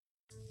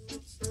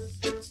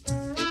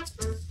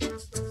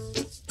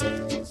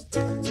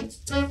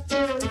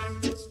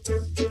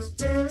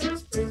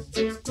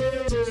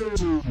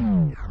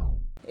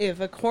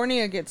a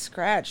cornea gets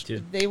scratched,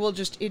 Dude. they will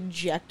just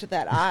eject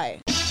that eye.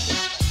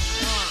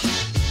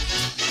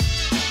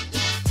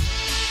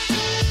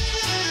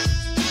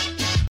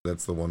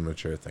 That's the one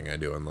mature thing I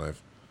do in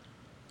life.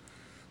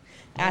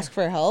 Ask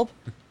for help.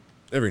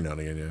 Every now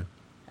and again,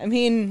 yeah. I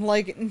mean,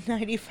 like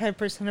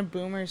 95% of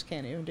boomers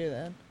can't even do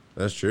that.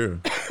 That's true.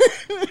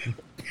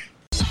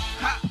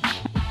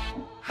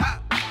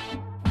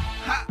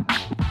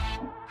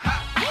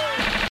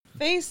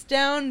 Face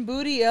down,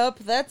 booty up,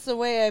 that's the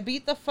way I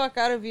beat the fuck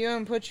out of you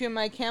and put you in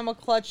my camel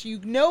clutch, you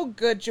no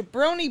good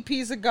jabroni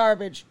piece of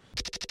garbage.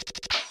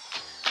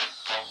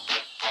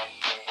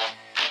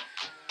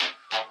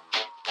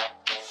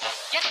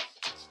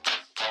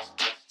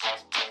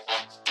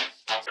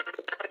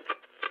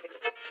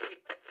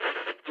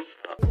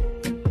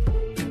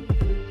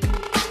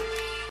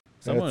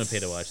 Someone would pay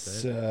to watch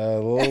It's that. a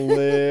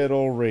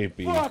little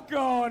rapey. Fuck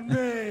on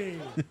me!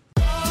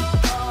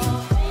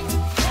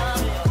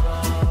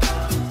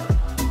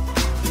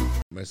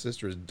 My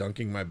sister is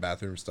dunking my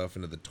bathroom stuff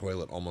into the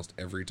toilet almost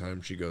every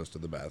time she goes to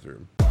the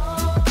bathroom.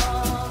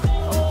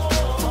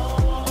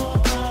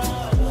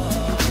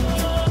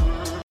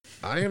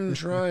 I am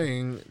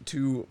trying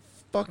to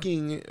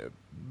fucking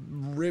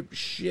rip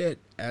shit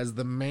as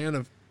the man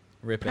of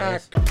Rip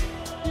pack.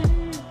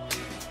 ass.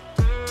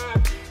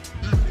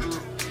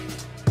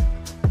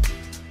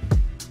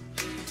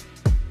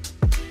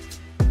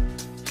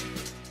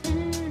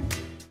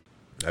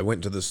 I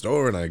went to the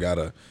store and I got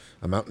a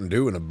Mountain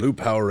Dew and a Blue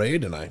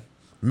Powerade and I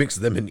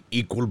mixed them in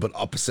equal but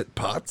opposite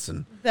pots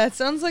and That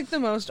sounds like the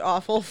most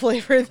awful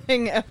flavor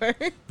thing ever.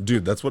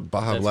 dude, that's what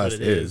Baja That's Blast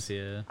what it is.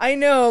 Yeah. I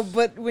know,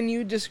 but when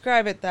you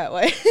describe it that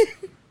way.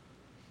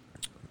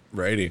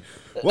 Righty.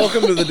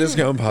 Welcome to the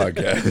Discount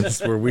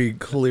Podcast, where we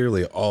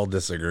clearly all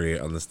disagree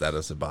on the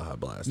status of Baja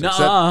Blast.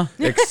 Nuh-uh.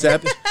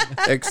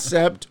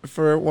 Except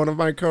for one of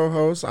my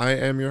co-hosts. I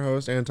am your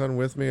host, Anton.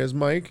 With me is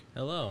Mike.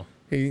 Hello.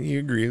 He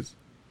agrees.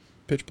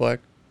 Pitch black,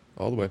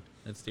 all the way.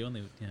 That's the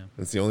only. Yeah.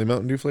 It's the only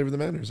Mountain Dew flavor that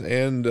matters.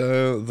 And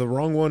the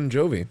wrong one,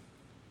 Jovi.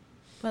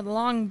 But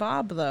Long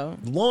Bob, though.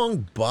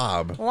 Long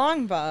Bob.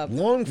 Long Bob.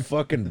 Long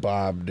fucking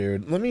Bob,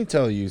 dude. Let me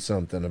tell you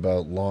something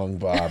about Long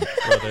Bob.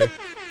 Brother.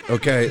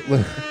 Okay,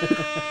 let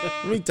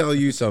me tell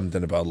you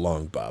something about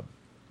Long Bob.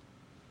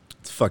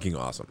 It's fucking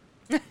awesome.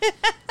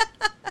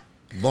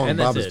 Long And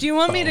that's Bob is it. Do you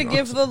want me to fucking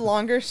give awesome. the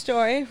longer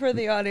story for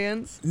the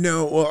audience?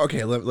 No, well,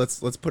 okay, let's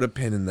put a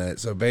pin in that.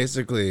 So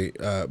basically,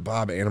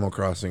 Bob, Animal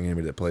Crossing,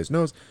 anybody that plays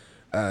knows.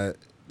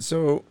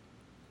 So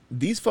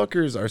these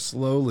fuckers are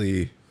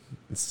slowly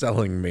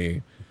selling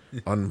me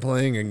on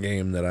playing a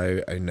game that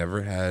I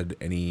never had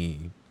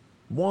any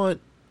want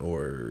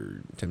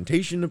or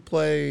temptation to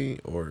play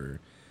or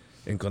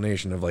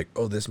inclination of like,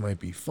 oh, this might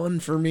be fun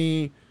for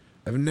me.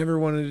 I've never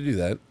wanted to do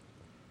that.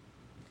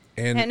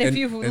 And if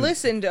you've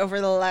listened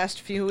over the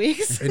last few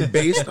weeks, and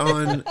based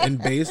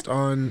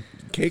on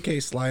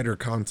KK Slider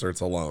concerts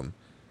alone,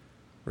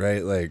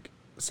 right? Like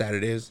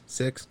Saturdays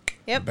 6,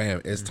 Yep.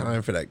 bam, it's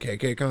time for that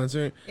KK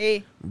concert,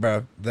 hey,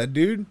 bro. That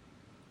dude,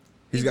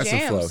 he's He got some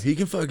flow. jams. He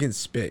can fucking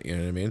spit. You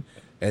know what I mean?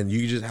 And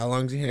you just, how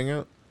long does he hang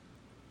out?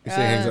 You say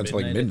he hangs out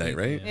until like Midnight, I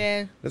midnight, think, right?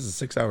 yeah. This is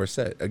a 6-hour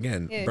set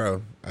again, Yeah.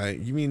 bro.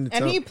 You mean to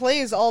And tell- he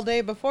plays all day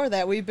before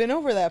that. We've been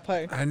over that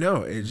part. I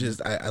know. It just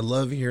I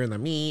love hearing the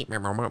me.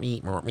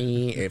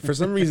 For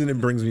some reason, it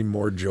brings me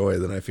more joy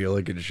than I feel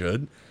like it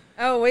should.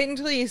 Oh, wait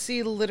until you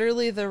see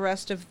literally the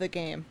rest of the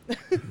game.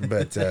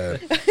 But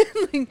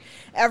Like,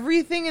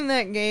 everything in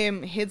that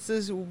game hits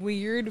this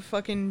weird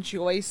fucking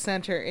joy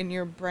center in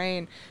your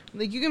brain.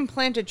 Like, you can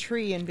plant a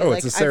tree and be oh,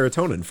 like, it's a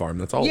serotonin farm.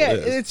 That's all yeah, it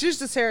is. it's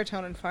just a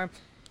serotonin farm.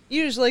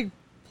 You just like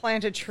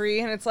plant a tree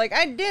and it's like,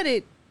 I did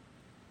it.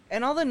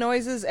 And all the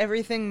noises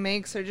everything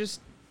makes are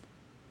just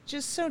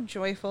so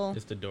joyful.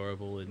 Just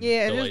adorable and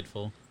Yeah, just-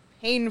 delightful.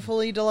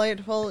 Painfully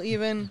delightful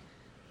even.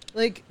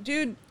 Like,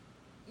 dude,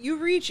 you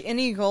reach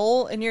any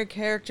goal and your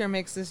character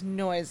makes this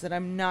noise that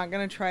I'm not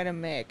gonna try to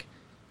make.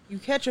 You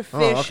catch a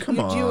fish, come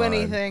you do on.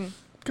 anything.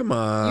 Come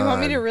on. You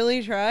want me to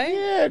really try?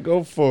 Yeah,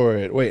 go for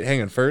it. Wait,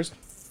 hang on. First,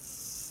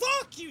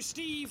 Fuck you,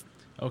 Steve!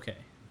 Okay.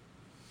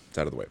 it's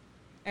out of the way.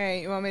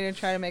 Alright, you want me to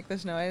try to make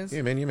this noise?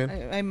 Yeah, man. Yeah,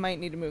 man. I might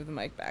need to move the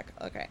mic back.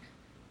 Okay.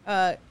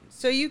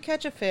 So you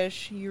catch a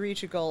fish, you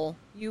reach a goal,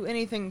 you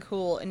anything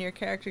cool, and your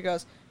character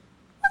goes,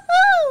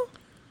 woohoo!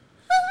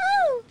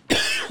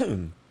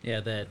 Woohoo! Yeah,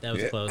 that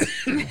was Yeah. close.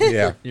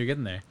 Yeah, You're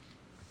getting there.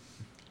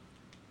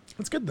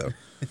 it's good though.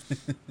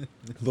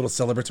 A little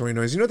celebratory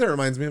noise. You know what that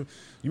reminds me of?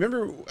 You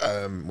remember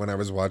when I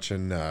was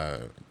watching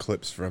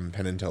clips from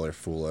Penn and Teller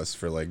fool us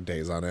for like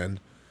days on end?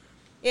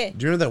 Yeah.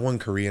 Do you know that one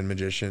Korean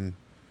magician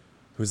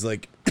who's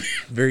like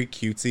very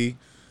cutesy?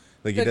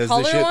 Like he The does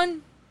color this shit.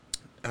 one?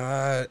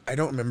 I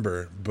don't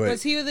remember, but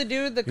Was he the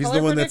dude, the he's color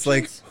the one that's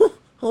like, predictions?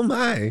 oh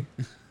my.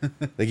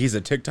 Like he's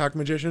a TikTok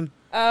magician,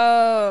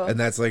 Oh. and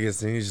that's like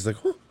his thing. He's just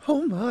like,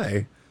 oh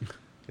my.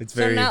 It's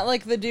So very not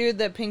like the dude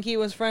that Pinky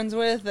was friends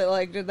with that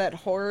like did that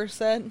horror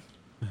set?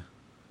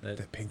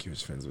 That pink he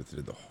was friends with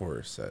did the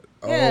horror set.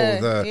 Yeah,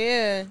 oh,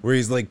 yeah. where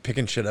he's like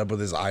picking shit up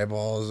with his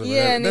eyeballs. Or Yeah,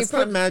 whatever. and he That's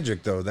not put-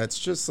 magic though. That's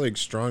just like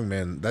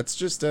strongman. That's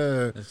just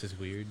That's just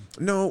weird.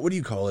 no. What do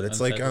you call it?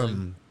 It's like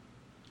Unsettling.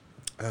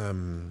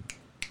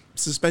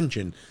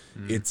 suspension.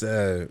 Hmm. It's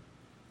a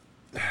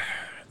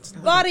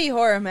Body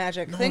horror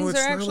magic. No, Things it's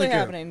are not actually like a-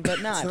 happening, but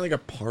It's not. not like a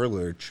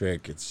parlor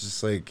trick. It's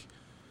just like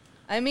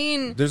I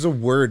mean, there's a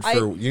word I-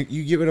 for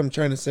you get what I'm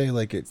trying to say.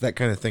 Like it's that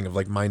kind of thing of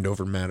like mind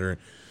over matter.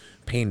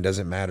 Pain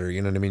doesn't matter.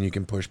 You know what I mean? You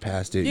can push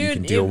past it. dude, you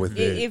can deal if, with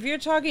it. if you're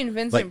talking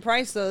Vincent Like-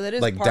 Price, though, that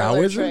is like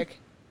parlor Taoism? trick.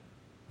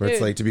 Where it's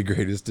dude. like to be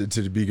great is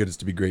to be good is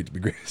to be great, to be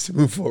great is to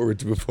move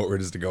forward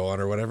is to go on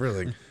or whatever.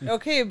 Like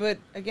Okay, but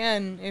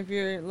again, if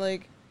you're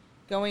like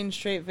going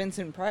straight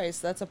Vincent Price,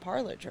 that's a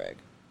parlor trick.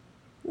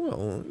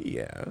 well,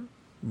 yeah.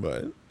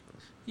 But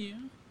Yeah.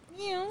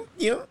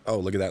 Yeah. oh,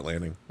 look at that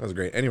landing. That was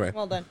great. Anyway,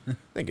 Well done.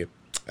 thank you.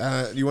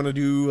 You want to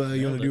do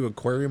Nailed it.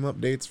 aquarium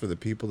updates for the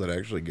people that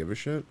actually give a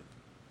shit?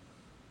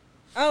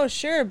 Oh,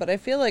 sure, but I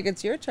feel like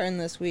it's your turn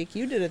this week.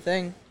 You did a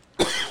thing.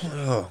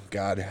 Oh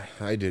God,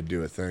 I did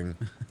do a thing.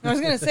 I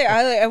was gonna say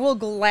I will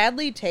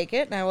gladly take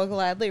it and I will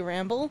gladly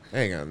ramble,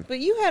 Hang on, but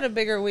you had a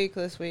bigger week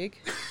this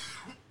week.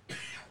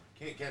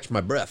 can't catch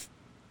my breath.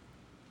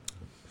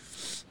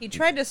 He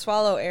tried to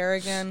swallow air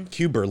again.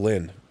 Q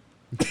Berlin.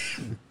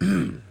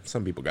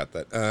 Some people got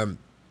that.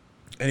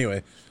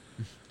 Anyway,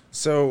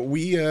 so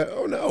we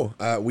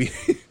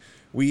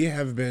we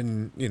have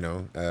been,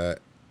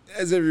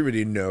 as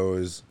everybody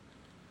knows,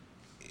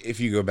 if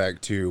you go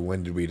back to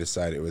when did we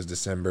decide it was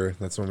December?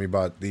 That's when we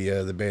bought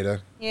the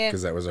beta. Yeah.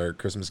 Because that was our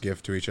Christmas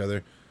gift to each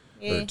other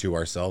Yeah. or to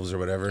ourselves or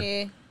whatever.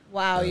 Yeah.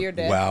 Wow, you're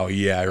dead. Wow,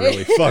 yeah, I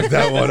really fucked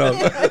that one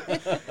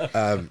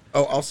up.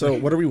 Also,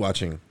 what are we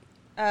watching?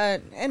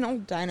 An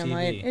old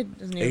Dynamite. TV. It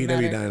doesn't even AW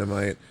matter.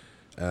 Dynamite.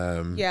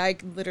 Yeah, I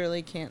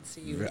literally can't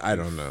see you. I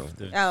don't know.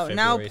 The Oh,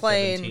 now February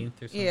playing. 17th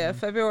or something? Yeah,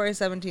 February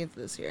 17th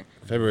this year.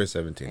 February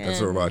 17th. That's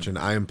what we're And- watching.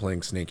 I am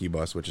playing Snaky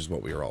Bus, which is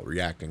what we were all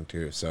reacting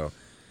to. So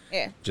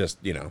Yeah. just,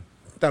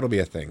 that'll be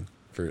a thing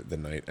for the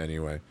night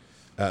anyway.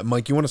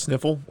 Mike, you want to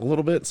sniffle a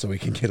little bit so we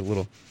can get a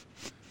little...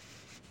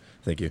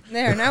 Thank you.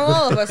 There, now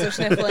all of us are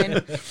sniffling.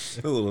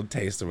 A little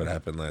taste of what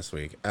happened last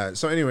week.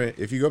 So anyway,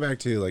 if you go back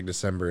to like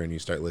December and you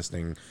start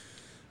listening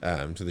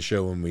to the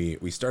show when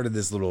we started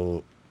this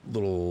little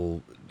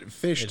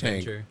fish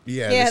Adventure. tank.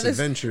 Yeah, Yeah, this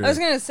adventure. I was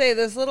gonna say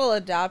this little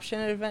adoption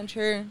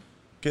adventure.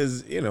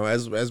 Because,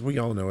 as we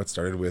all know, it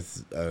started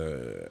with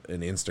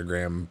an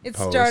Instagram It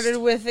post. started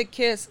with a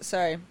kiss.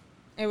 Sorry,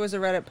 it was a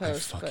Reddit I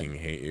post. but- fucking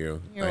hate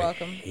you. You're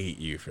welcome. I hate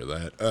you for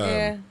that.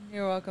 yeah,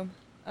 you're welcome.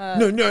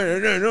 No,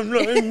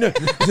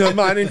 it's not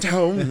mine in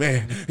town,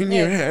 man. In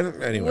your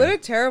hand. Anyway. What a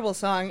terrible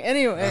song.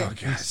 Anyway, Oh,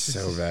 God,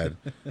 so bad.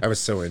 I was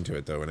so into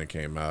it, though, when it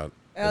came out.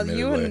 you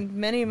admittedly. and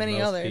many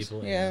Most others.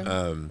 people, yeah.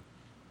 yeah.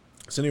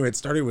 So anyway, it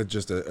started with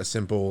just a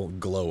simple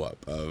glow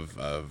up of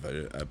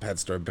a pet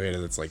store beta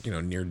that's like,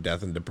 near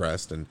death and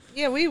depressed. And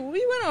Yeah, we went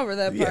over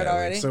that part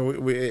already. So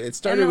it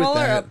started and with all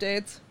that. our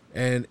updates.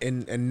 And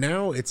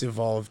now it's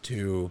evolved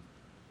to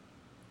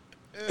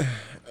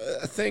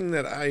a thing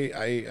that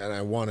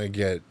I want to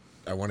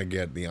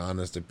get the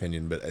honest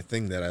opinion, but a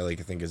thing that I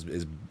think is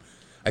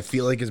I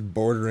feel like is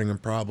bordering a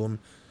problem,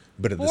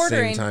 but at the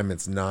Bordering. same time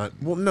it's not.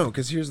 Well, no,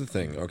 because here's the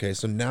thing. Okay,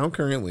 so now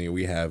currently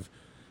we have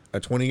a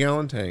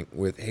 20-gallon tank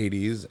with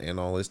Hades and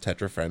all his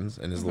Tetra friends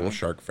and his little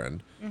shark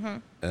friend,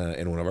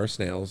 and one of our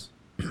snails.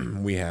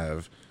 We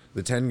have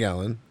the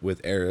 10-gallon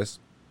with Eris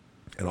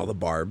and all the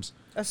barbs.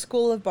 A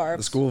school of barbs.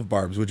 The School of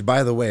Barbs, which,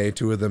 by the way,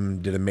 2 of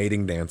them did a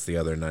mating dance the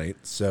other night,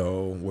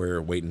 so we're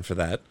waiting for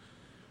that.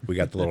 We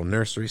got the little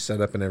nursery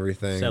set up and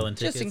everything. Selling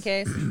tickets. Just in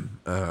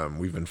case.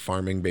 We've been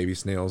farming baby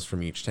snails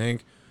from each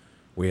tank.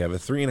 We have a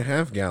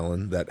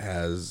 3.5-gallon that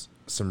has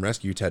some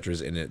rescue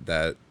tetras in it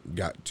that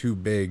got too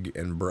big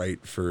and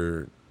bright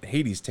for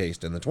Hades'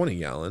 taste in the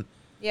 20-gallon.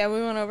 Yeah,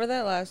 we went over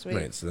that last week.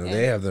 Right, so yeah.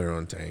 they have their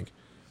own tank.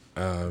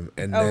 And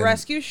A then,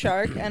 rescue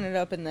shark ended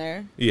up in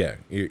there. Yeah,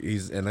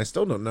 he's and I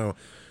still don't know.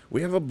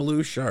 We have a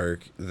blue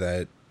shark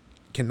that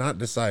cannot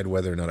decide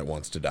whether or not it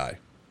wants to die.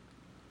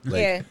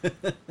 Yeah.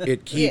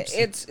 It keeps.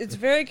 Yeah, it's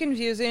very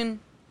confusing.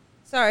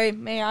 Sorry,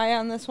 may I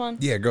on this one?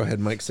 Yeah, go ahead,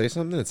 Mike. Say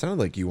something. It sounded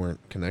like you weren't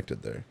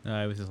connected there. No,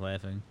 I was just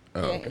laughing.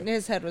 Oh, Yeah, okay.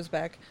 his head was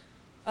back.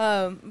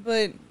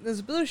 But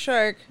this blue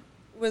shark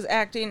was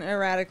acting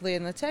erratically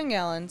in the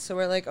 10-gallon, so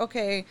we're like,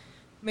 okay,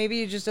 maybe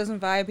he just doesn't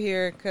vibe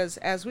here, because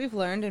as we've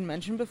learned and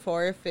mentioned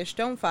before, if fish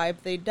don't vibe,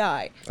 they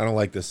die. I don't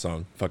like this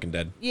song. Fucking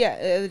dead. Yeah,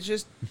 it's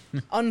just,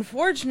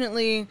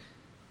 unfortunately,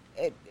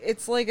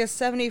 it's like a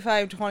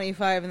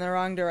 75-25 in the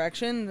wrong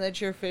direction,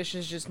 that your fish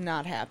is just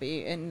not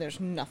happy, and there's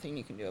nothing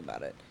you can do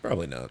about it.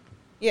 Probably not.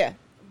 Yeah,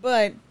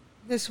 but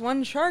this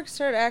one shark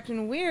started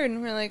acting weird,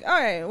 and we're like, all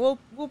right,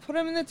 we'll put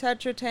him in the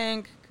Tetra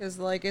tank, because,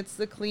 like, it's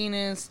the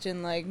cleanest,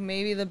 and, like,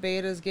 maybe the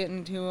beta's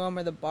getting to him,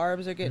 or the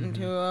barbs are getting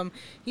to him.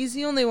 He's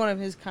the only one of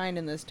his kind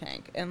in this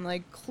tank, and,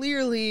 like,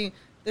 clearly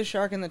the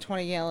shark in the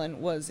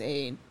 20-gallon was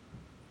a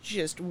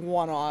just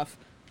one-off.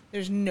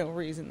 There's no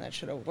reason that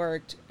should have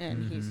worked,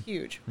 and he's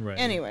huge. Right.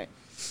 Anyway,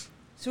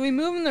 So we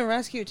move in the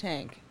rescue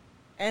tank,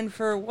 and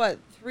for what,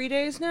 3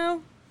 days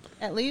now?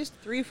 At least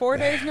 3-4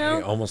 days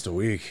now? Almost a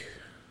week.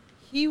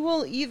 He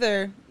will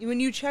either, when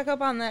you check up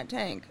on that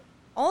tank,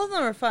 all of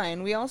them are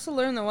fine. We also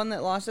learned the one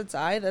that lost its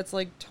eye, that's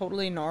like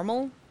totally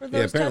normal for those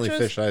Yeah, apparently tetras.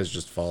 fish eyes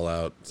just fall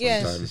out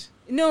Yeah. sometimes.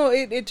 No,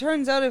 it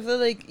turns out if they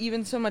like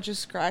even so much as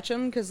scratch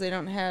them because they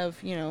don't have,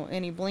 you know,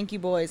 any blinky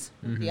boys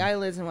with the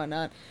eyelids and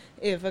whatnot.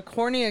 If a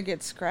cornea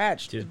gets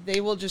scratched, Dude. they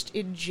will just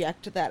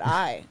eject that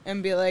eye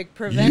and be like,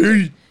 prevent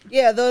it.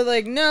 Yeah, they're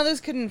like, no, this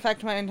could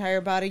infect my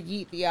entire body.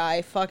 Yeet the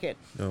eye. Fuck it.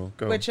 No,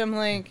 go. Which I'm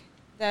like,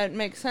 that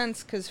makes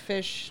sense because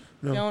fish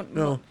no, don't.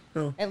 no.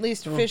 At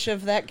least fish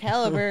of that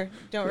caliber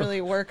don't really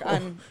work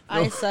on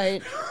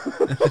eyesight.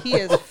 He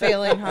is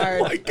failing hard.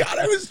 Oh my god,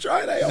 I was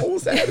trying. I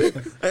almost had it.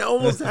 I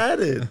almost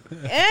had it.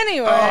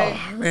 Anyway.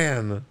 Oh,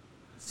 man.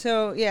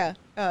 So yeah,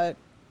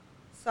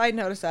 side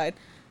note aside,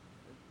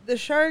 the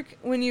shark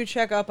when you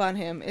check up on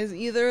him is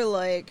either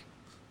like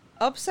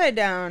upside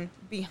down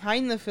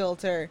behind the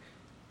filter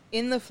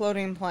in the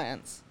floating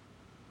plants,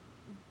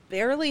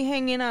 barely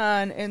hanging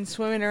on and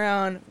swimming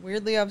around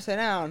weirdly upside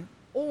down,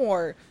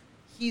 or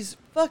he's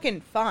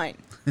fucking fine.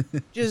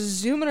 Just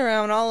zooming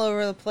around all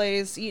over the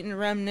place, eating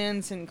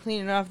remnants and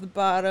cleaning off the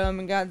bottom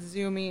and got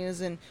zoomies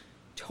and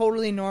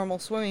totally normal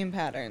swimming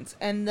patterns.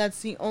 And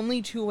that's the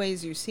only two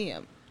ways you see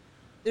him.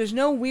 There's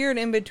no weird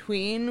in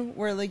between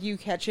where like you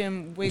catch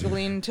him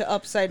wiggling to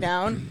upside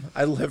down.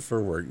 I left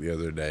for work the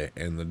other day,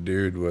 and the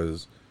dude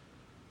was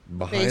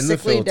behind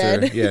Basically the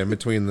filter. dead. Yeah, in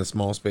between the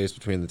small space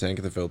between the tank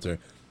and the filter,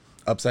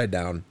 upside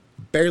down,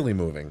 barely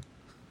moving.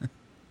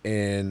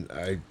 And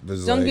I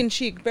was Duncan like,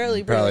 cheek,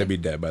 barely. probably be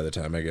dead by the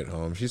time I get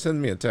home. She sends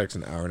me a text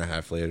an hour and a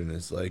half later, and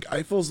it's like,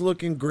 Eiffel's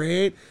looking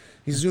great.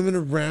 He's zooming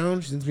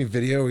around. She sends me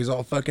video. He's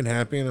all fucking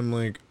happy, and I'm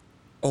like,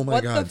 oh my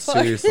What the god, fuck?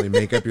 seriously,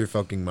 make up your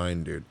fucking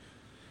mind, dude.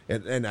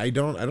 And I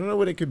don't know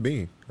what it could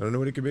be. I don't know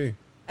what it could be.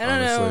 I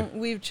don't honestly. know.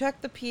 We've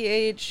checked the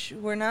pH.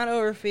 We're not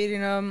overfeeding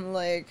them.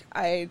 Like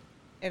I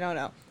don't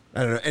know.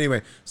 I don't know.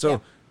 Anyway,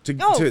 so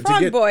Yeah. to Frog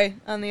get Boy,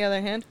 on the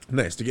other hand.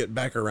 nice to get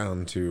back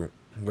around to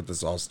what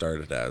this all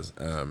started as.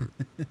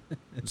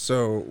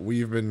 So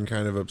we've been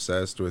kind of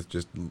obsessed with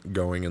just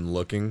going and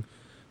looking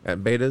at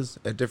betas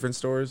at different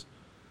stores,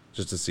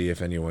 just to see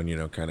if anyone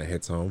kind of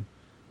hits home.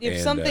 If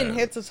And, something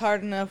hits us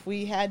hard enough,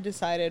 we had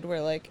decided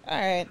we're like, all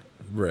right,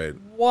 right.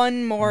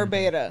 one more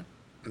beta.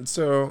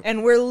 So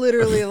And we're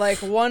literally like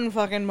one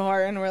fucking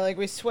more, and we're like,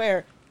 we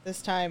swear,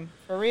 this time,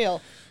 for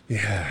real.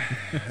 yeah,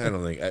 I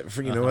don't think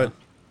you know what.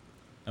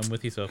 I'm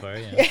with you so far,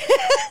 yeah.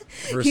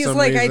 For He's some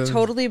like, I reason-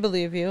 totally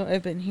believe you.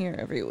 I've been here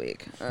every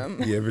week.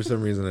 Yeah, for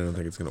some reason I don't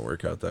think it's gonna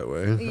work out that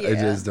way. I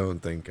Yeah. just don't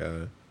think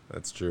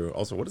that's true.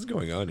 Also, what is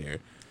going on here?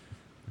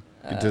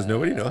 Does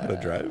nobody know how to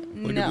drive?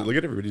 no. Look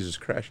at everybody's just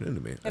crashing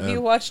into me. Have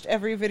you watched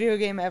every video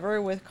game ever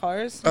with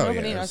cars? Oh,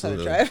 Nobody yeah, knows how to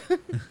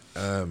absolutely.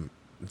 drive.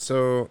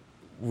 So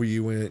we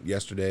went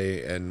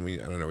yesterday, and I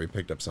don't know, we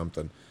picked up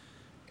something,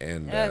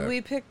 and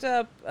We picked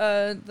up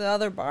the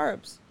other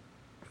barbs.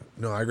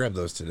 no, I grabbed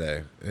those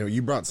today.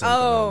 You brought something.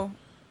 Oh,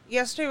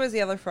 yesterday was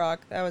the other frog.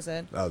 That was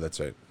it. Oh, that's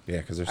right. Yeah,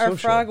 because they're Our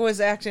social. frog was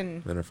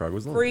acting And our frog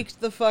was lonely. freaked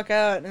the fuck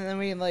out, and then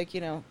we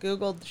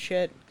Googled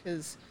shit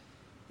because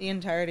the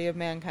entirety of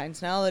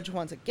mankind's knowledge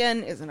once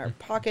again is in our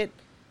pocket.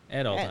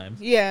 At all And-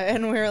 times. Yeah,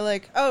 and we were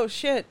like, oh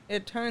shit!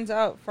 It turns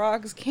out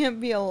frogs can't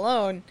be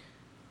alone.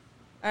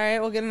 All right,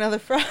 we'll get another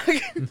frog.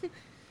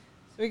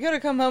 So we go to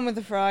come home with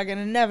the frog and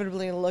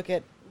inevitably look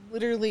at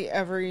literally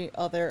every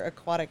other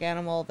aquatic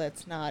animal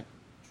that's not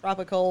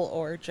tropical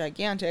or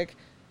gigantic.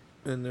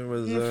 And there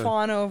was And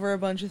fawn over a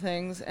bunch of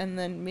things, and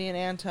then me and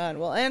Anton.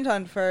 Well,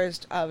 Anton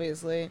first,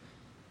 obviously.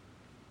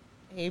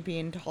 A,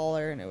 being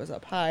taller, and it was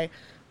up high,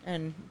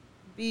 and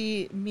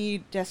B, me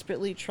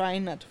desperately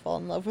trying not to fall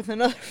in love with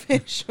another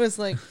fish was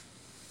like.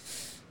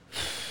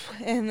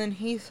 And then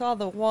he saw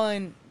the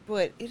one,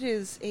 but it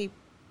is a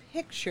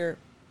picture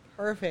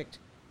perfect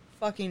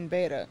fucking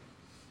beta.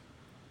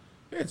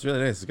 yeah, it's really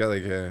nice. It's got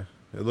like it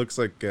looks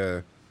like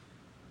a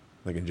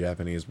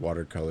Japanese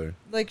watercolor.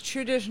 Like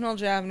traditional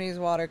Japanese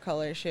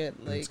watercolor shit.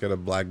 And Like it's got a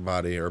black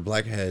body or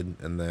black head,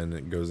 and then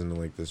it goes into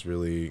like this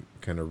really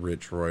kind of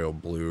rich royal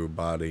blue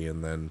body,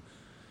 and then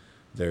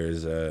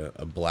there's a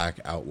black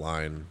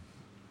outline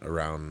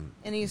around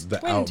And he's the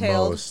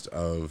twin-tailed. outmost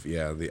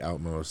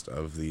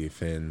of the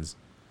fins,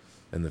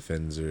 and the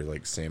fins are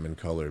like salmon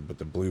colored, but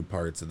the blue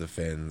parts of the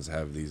fins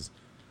have these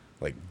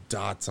like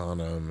dots on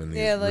them and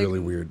these like really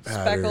weird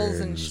patterns speckles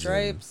and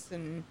stripes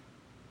and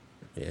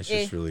yeah, it's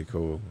just Eh. really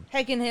cool.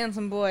 heckin'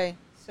 handsome boy.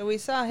 So we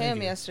saw him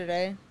you.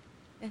 yesterday.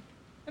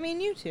 I mean,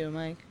 you too,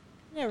 Mike.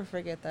 Never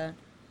forget that.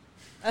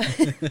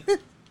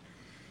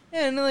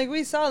 And like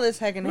we saw this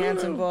heckin'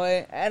 handsome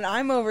boy, and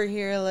I'm over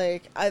here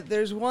like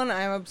there's one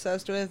I'm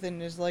obsessed with,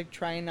 and is like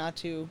trying not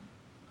to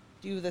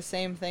do the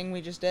same thing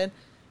we just did.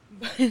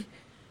 But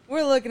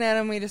we're looking at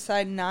him. We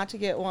decide not to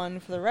get one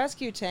for the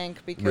rescue tank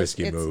because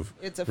Risky it's move.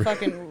 it's a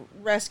fucking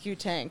rescue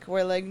tank.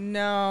 We're like,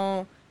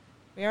 no,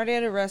 we already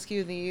had to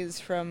rescue these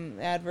from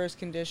adverse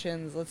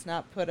conditions. Let's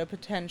not put a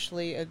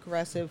potentially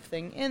aggressive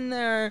thing in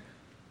there.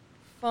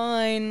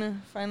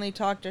 fine. Finally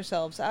talked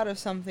ourselves out of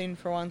something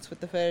for once with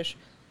the fish.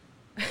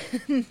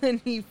 And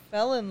then he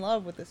fell in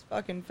love with this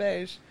fucking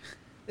fish.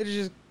 It was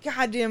just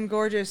goddamn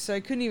gorgeous, so I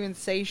couldn't even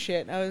say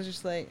shit. I was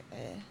just like,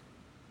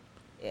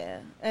 yeah.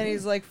 And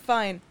he's like,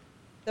 fine,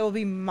 that will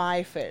be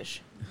my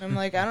fish. And I'm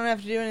like, I don't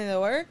have to do any of the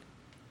work.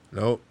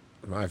 Nope.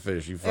 My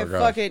fish, you fuck off.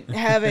 Fuck it,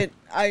 have it.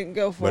 I can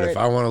go for But it. if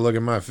I want to look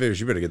at my fish,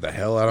 you better get the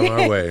hell out of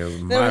my way. It was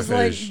That my was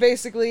fish. like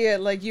basically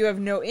it. Like, you have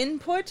no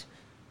input,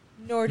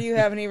 nor do you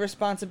have any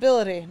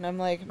responsibility. And I'm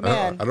like,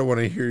 man. I don't want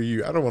to hear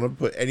you. I don't want to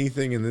put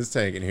anything in this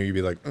tank and hear you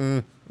be like,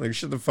 like,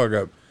 shut the fuck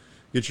up.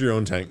 Get your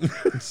own tank.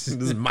 This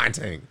is my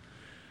tank.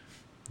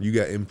 You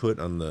got input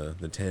on the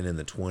 10 and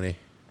the 20.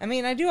 I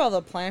mean, I do all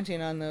the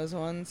planting on those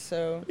ones,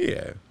 so.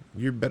 Yeah.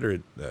 You're better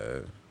at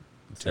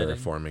Setting.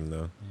 terraforming,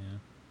 though. Yeah.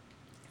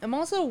 I'm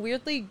also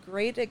weirdly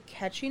great at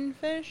catching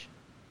fish.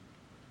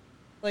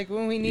 Like,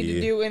 when we need to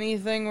Yeah. do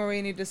anything where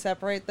we need to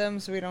separate them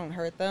so we don't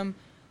hurt them,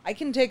 I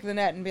can take the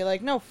net and be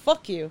like, no,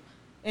 fuck you.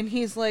 And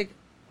he's like,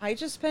 I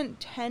just spent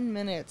 10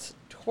 minutes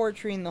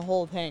torturing the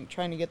whole tank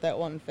trying to get that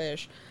one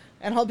fish.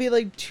 And I'll be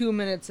like 2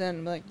 minutes in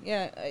and be like,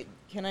 yeah,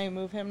 can I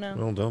move him now?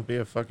 Well, don't be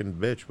a fucking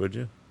bitch, would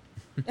you?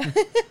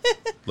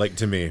 Like,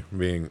 to me,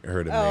 being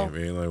heard of Oh.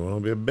 me. Being like, well,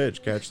 don't be a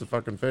bitch. Catch the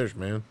fucking fish,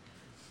 man.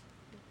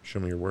 Show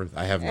me your worth.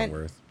 I have no And-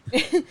 worth.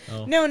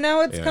 Oh. No,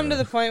 now it's come to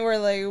Yeah. the point where,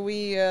 like,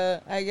 we,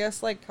 I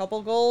guess, like,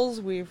 couple goals,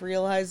 we've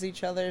realized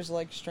each other's,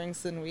 like,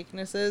 strengths and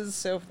weaknesses.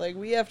 So, if, like,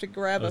 we have to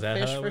grab Oh, a is that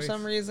how fish it for works?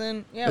 some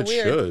reason. Yeah, It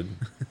weird. should.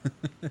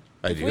 If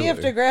Ideally. we have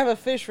to grab a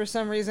fish for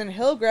some reason,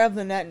 he'll grab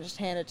the net and just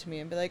hand it to me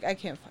and be like, I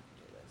can't fucking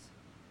do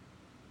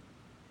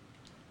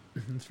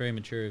this. It's very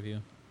mature of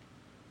you.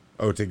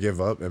 Oh, to give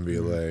up and be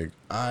Mm-hmm. like,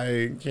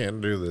 I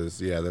can't do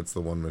this. Yeah, that's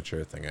the one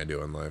mature thing I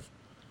do in life.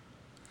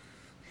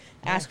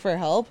 Ask for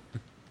help.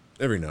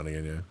 Every now and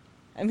again, yeah.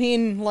 I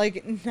mean,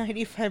 like,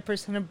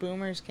 95% of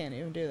boomers can't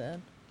even do that.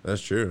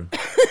 That's true.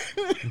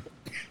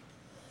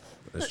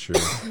 That's true.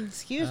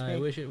 Excuse I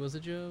me. wish it was a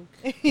joke.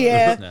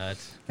 Yeah. It's not.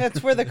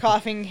 That's where the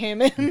coughing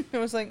came in. It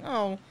was like,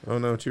 oh. Oh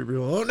no, too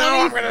real. Oh no,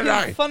 I'm gonna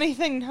die. Funny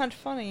thing, not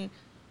funny.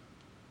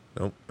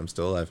 Nope, I'm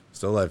still alive.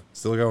 Still alive.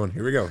 Still going.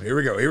 Here we go. Here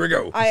we go. Here we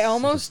go. I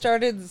almost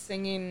started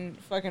singing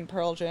fucking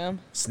Pearl Jam.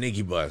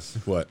 Sneaky bus.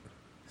 What?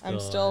 I'm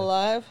still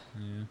alive.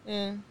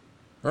 Yeah.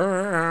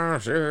 Yeah.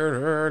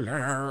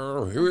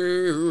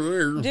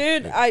 Dude,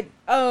 Dude,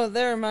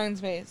 that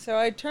reminds me. So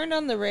I turned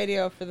on the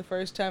radio for the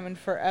first time in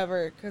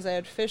forever because I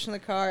had fish in the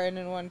car and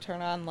didn't want to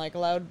turn on like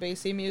loud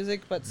bassy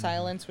music, but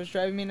silence was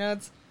driving me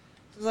nuts.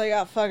 So I was like,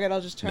 oh fuck it,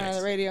 I'll just turn on Nice.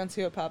 the radio and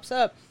see what pops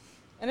up.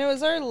 And it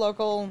was our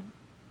local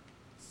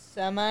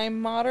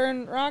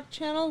semi-modern rock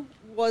channel.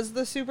 Was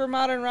the super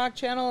modern rock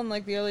channel in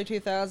like the early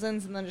 2000s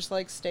and then just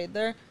like stayed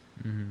there.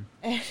 Mm-hmm.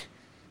 And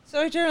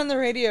so I turn on the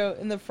radio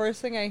and the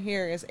first thing I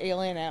hear is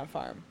Alien Ant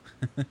Farm.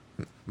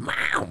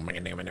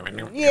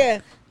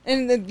 Yeah,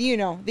 and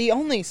the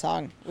only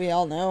song we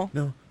all know.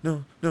 No,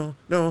 no, no,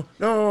 no,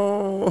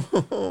 no.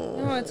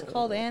 No, it's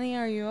called Annie,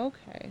 Are You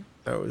Okay?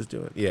 I was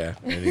doing. Yeah.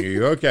 And are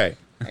you okay?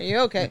 Are you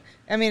okay?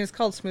 I mean, it's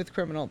called Smooth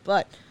Criminal,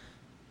 but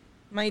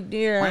my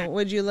dear,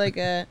 would you like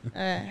a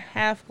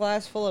half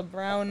glass full of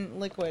brown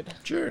liquid?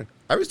 Sure.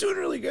 I was doing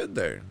really good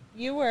there.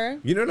 You were.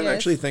 You know what I'm yes.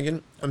 actually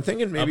thinking? I'm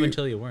thinking Up maybe.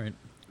 until you weren't.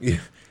 Yeah,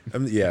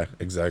 yeah,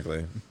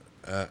 exactly.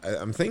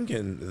 I'm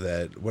thinking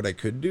that what we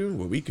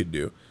could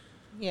do,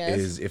 Yes.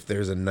 is if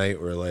there's a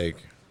night where like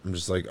I'm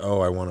just like,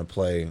 oh, I want to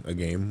play a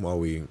game while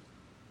we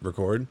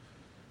record,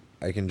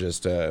 I can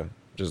just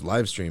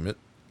live stream it,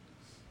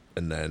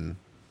 and then,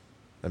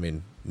 I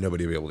mean,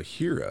 nobody will be able to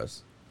hear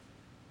us,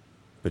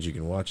 but you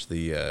can watch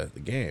the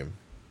game,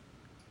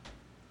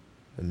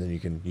 and then you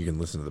can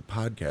listen to the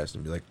podcast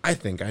and be like, I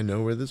think I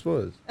know where this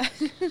was.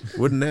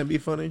 Wouldn't that be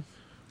funny?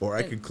 Or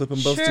I could clip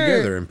them both Sure.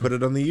 together and put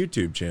it on the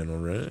YouTube channel,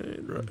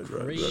 right.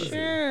 Crazy.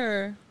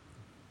 Sure.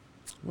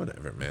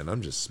 Whatever, man.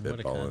 I'm just What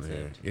a spitballing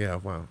here. concept. Yeah,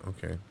 wow.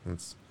 Okay.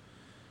 That's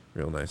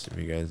real nice of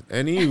you guys.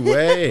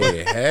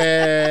 Anyway,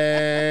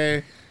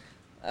 hey.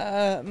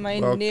 My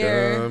Welcome.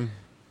 dear.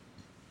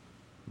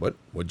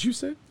 What'd you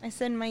say? I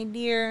said, my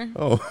dear.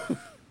 Oh,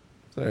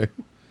 sorry.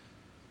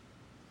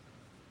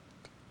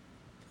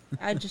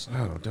 I just.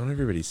 Wow, don't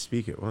everybody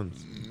speak at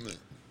once.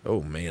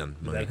 Oh, man.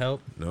 Does Mike. that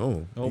help?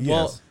 No. Oh, well,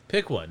 Yes.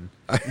 pick one.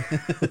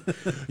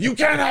 You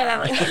can't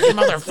have everything, you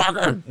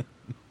motherfucker.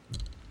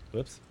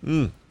 Whoops.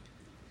 Mm.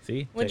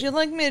 See? Would you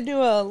like me to do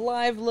a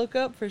live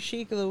lookup for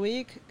Chic of the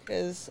Week?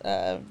 Because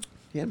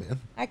Yeah, man.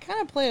 I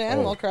kind of played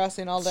Animal Oh,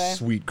 Crossing all day.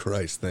 Sweet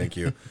Christ, thank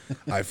you.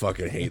 I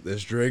fucking hate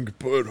this drink,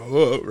 but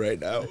right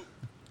now.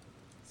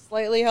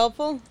 Slightly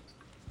helpful?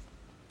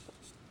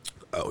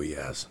 Oh,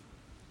 yes.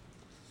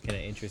 Can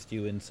I interest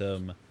you in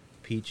some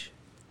peach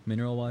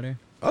mineral water?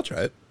 I'll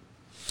try it.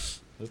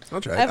 Oops.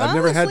 I'll try it. I've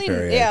never had honestly-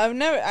 Perrier. Yeah, I've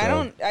never. I so-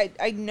 don't.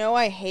 I know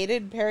I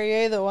hated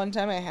Perrier the one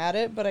time I had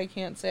it, but I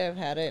can't say I've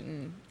had it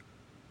in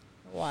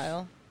a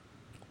while.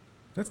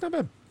 That's not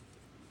bad.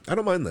 I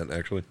don't mind that,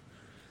 actually.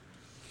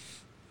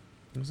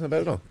 It's not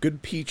bad at all.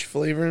 Good peach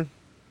flavor.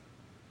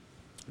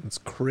 It's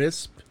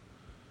crisp.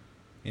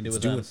 And it Let's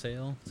was do on it.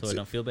 sale, so Let's I do-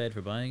 don't feel bad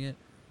for buying it.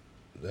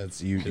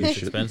 That's you.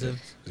 It's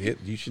expensive. You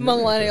should never have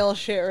to Millennial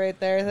shit right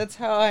there. That's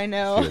how I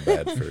know. feel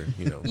bad for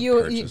You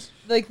purchase.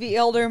 like the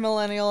elder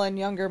millennial and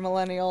younger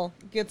millennial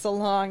gets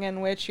along, in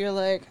which you're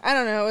like, I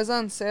don't know, it was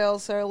on sale,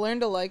 so I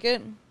learned to like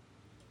it.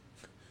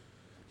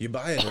 You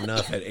buy it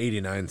enough at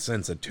 89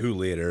 cents a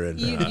 2-liter, and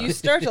You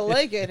start to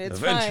like it. It's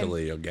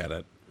eventually fine. you'll get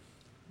it.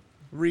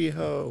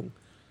 Riho.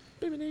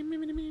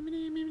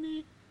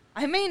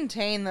 I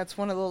maintain that's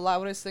one of the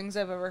loudest things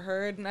I've ever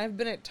heard, and I've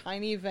been at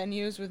tiny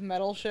venues with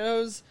metal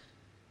shows.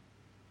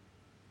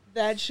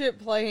 That shit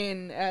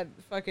playing at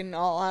fucking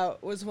All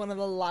Out was one of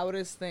the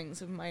loudest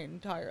things of my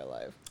entire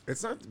life.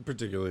 It's not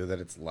particularly that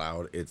it's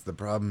loud. It's the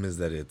problem is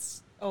that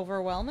it's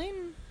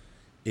Overwhelming?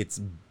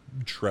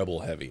 treble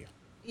heavy.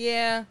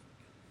 Yeah.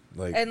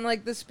 Like And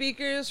like the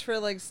speakers for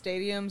like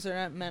stadiums are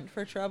not meant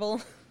for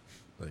treble.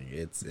 Like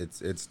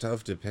it's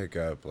tough to pick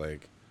up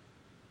like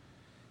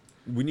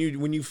when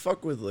you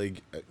fuck with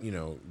like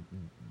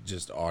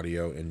just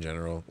audio in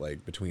general,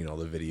 like between all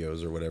the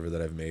videos or whatever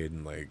that I've made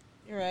and like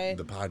You're right.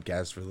 the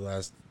podcast for the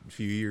last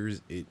few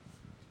years,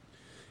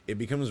 it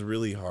becomes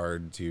really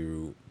hard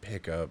to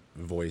pick up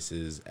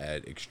voices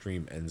at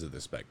extreme ends of the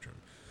spectrum.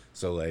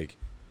 So like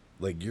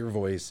your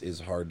voice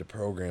is hard to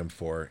program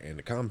for and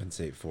to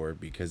compensate for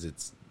because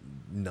it's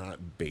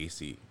not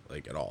bassy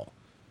like at all.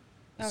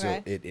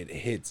 Okay. So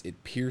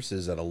it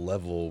pierces at a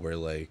level where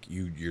like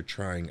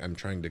I'm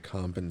trying to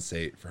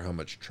compensate for how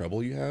much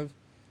trouble you have.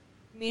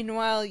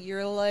 Meanwhile,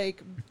 you're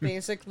like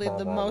basically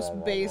the most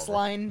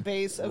baseline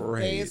bass of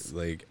bass.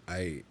 Like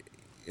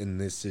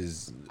this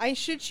is I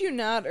shit you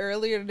not,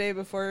 earlier today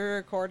before we were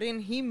recording,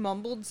 he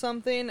mumbled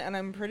something, and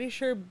I'm pretty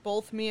sure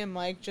both me and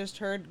Mike just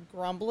heard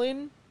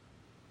grumbling.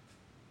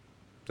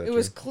 It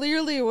was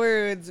clearly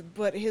words,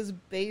 but his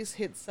bass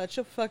hit such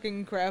a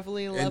fucking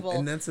gravelly level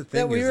and that's the thing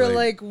that we is, were like-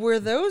 like, were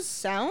those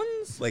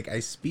sounds? like I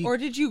speak Or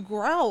did you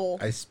growl?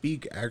 I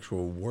speak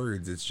actual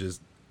words. It's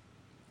just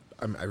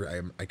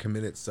I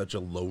commit at such a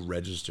low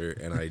register,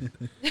 and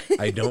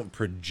I don't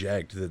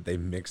project that they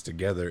mix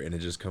together, and it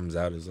just comes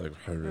out as like.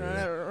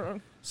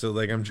 So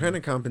like I'm trying to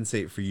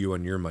compensate for you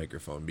on your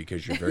microphone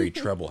because you're very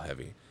treble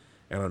heavy,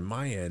 and on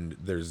my end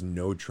there's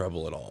no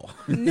treble at all.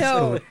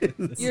 No, So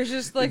it's- you're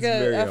just like it's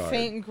very a hard.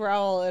 faint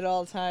growl at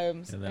all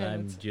times. And then and I'm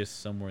it's- just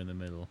somewhere in the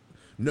middle.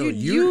 No,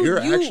 You-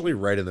 you're you- actually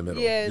right in the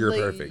middle. Yeah, You're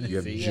like, perfect. You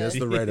have yeah. just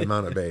the right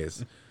amount of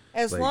bass.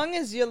 As like- long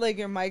as your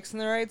mic's in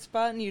the right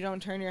spot and you don't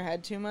turn your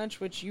head too much,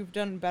 which you've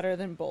done better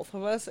than both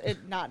of us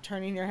at not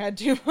turning your head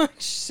too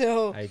much.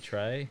 So, I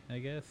try, I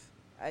guess.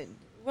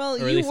 well, Or at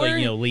you least were,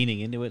 like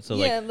leaning into it. So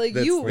yeah, like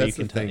That's, you, where you that's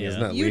the can tell- thing is yeah.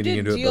 not you leaning did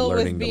into it, but deal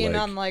learning with being to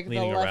on like the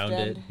leaning left around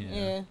end. it, yeah.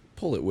 Yeah.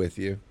 pull it with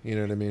you. You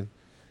know what I mean?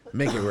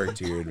 Make it work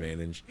to your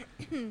advantage.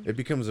 It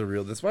becomes a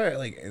real. That's why,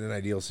 in an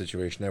ideal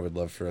situation, I would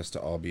love for us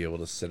to all be able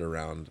to sit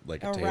around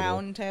like a A table.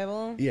 round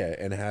table. Yeah,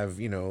 and have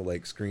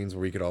like screens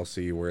where we could all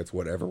see where it's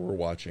whatever we're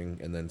watching,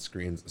 and then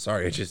screens.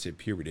 Sorry, I just hit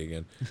puberty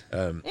again.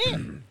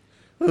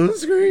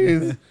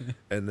 Screens,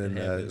 and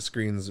then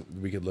screens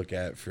we could look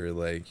at for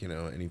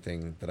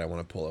anything that I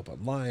want to pull up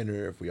online,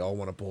 or if we all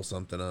want to pull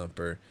something up,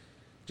 or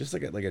just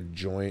like a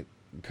joint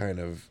kind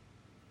of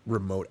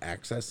remote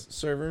access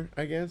server,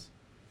 I guess.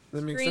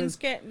 That makes sense.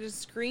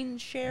 Just screen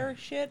share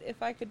shit.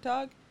 If I could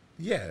talk,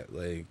 Yeah,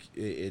 like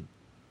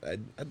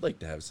I'd like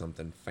to have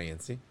something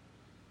fancy.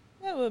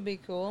 that would be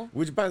cool.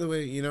 Which, by the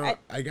way,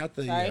 I got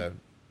Sorry?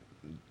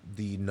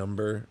 the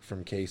number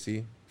from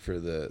Casey for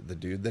the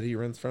dude that he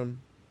rents from,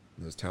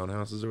 those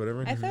townhouses or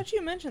whatever. I thought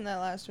you mentioned that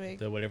last week.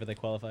 the whatever they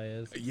qualify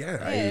as.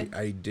 Yeah, Yeah.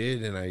 I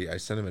did, and I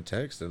sent him a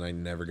text, and I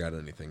never got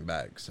anything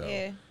back. So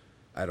Yeah,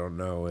 I don't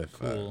know if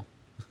Cool.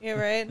 you're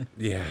right.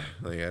 yeah,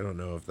 like I don't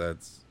know if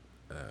that's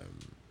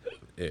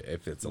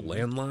if it's a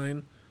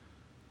landline.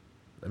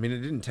 I mean, it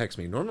didn't text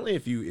me. Normally,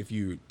 if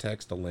you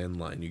text a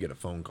landline, you get a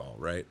phone call,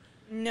 right?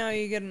 No,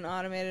 you get an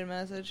automated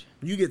message.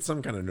 You get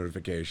some kind of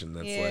notification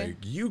that's Yeah. like,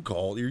 you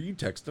called or you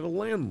texted a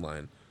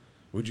landline.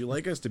 Would you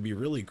like us to be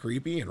really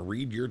creepy and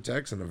read your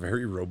text in a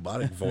very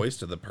robotic voice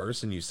to the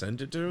person you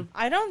sent it to?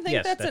 I don't think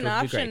Yes, that's that an would be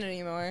option great.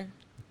 anymore.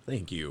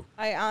 Thank you.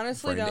 I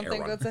honestly Friend don't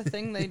think Aaron. that's a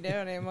thing they do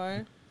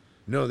anymore.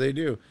 No, they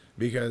do.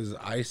 Because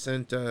I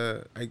sent, I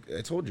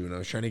told you when I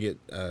was trying to get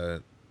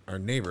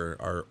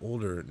our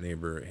older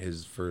neighbor,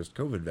 his first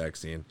COVID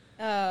vaccine.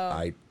 Oh.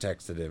 I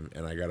texted him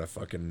and I got a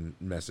fucking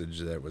message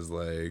that was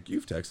like,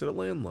 "You've texted a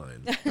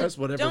landline. Press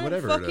whatever, Don't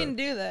whatever fucking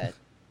do that.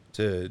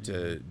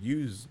 to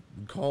use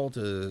call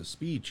to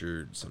speech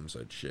or some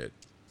such shit.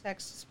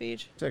 Text to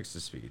speech. Text to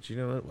speech. You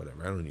know what?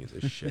 Whatever. I don't need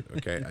this shit.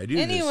 Okay. I do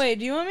Anyway,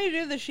 do you want me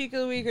to do the chic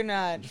of the week or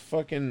not? this.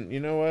 Fucking. You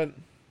know what?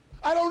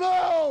 I don't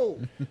know.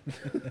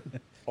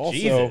 Also,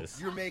 Jesus.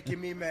 You're making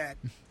me mad.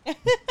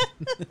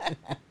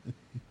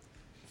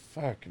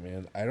 fuck,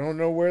 man. I don't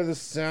know where the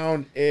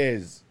sound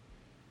is.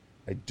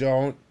 I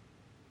don't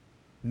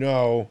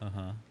know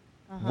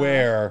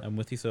where I'm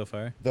with you so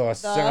far. the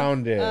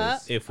sound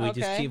is. If we just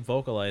Okay. keep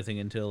vocalizing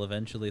until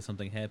eventually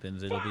something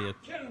happens, it'll be a.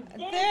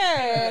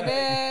 There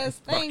it is.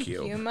 Thank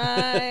you. you,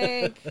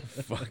 Mike.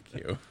 Fuck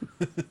you.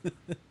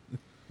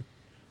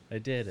 I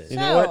did it. You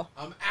know what? So-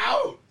 I'm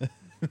out.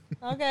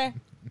 Okay.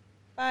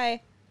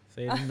 Bye.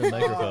 Say it in the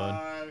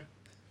microphone.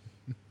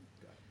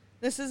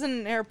 This isn't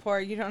an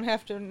airport. You don't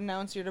have to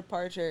announce your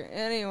departure.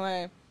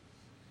 Anyway.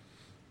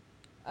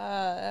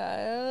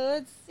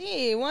 Let's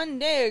see. 1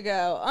 day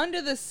ago.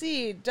 Under the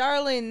sea.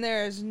 Darling,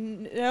 there's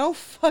no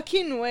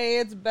fucking way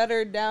it's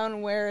better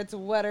down where it's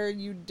wetter,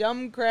 you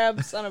dumb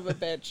crab son of a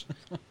bitch.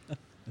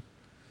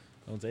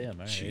 Oh, damn. All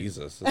right.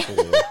 Jesus. That's a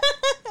little...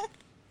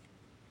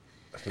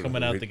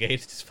 Coming out the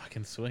gates, just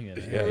fucking swinging.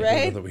 Yeah, I don't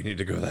Right? know that we need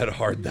to go that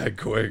hard that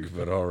quick,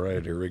 but all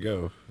right, here we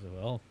go.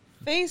 Well,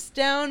 Face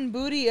down,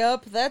 booty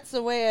up. That's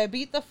the way I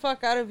beat the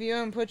fuck out of you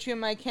and put you in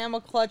my camel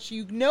clutch,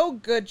 you no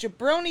good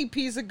jabroni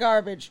piece of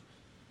garbage.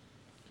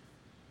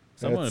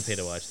 someone would pay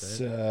to watch It's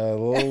that. a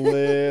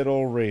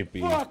little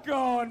rapey. Fuck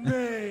on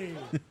me.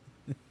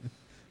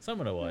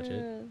 Someone will watch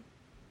it.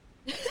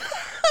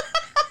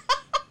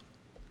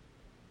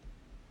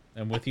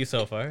 I'm with you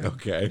so far.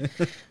 Okay.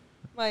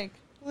 Mike,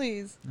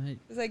 please. Right,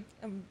 It's like,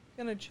 I'm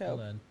gonna choke.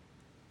 hold on.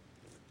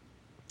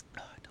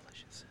 Oh,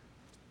 delicious.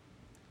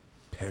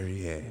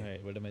 Perrier. All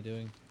right, what am I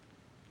doing?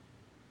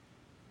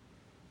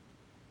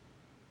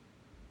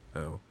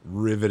 Oh,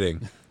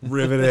 riveting.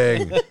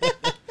 Riveting.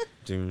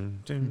 Dun,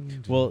 dun,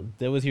 dun. Well,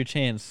 that was your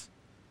chance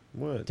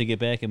What? to get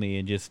back at me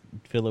and just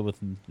fill it with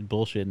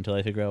bullshit until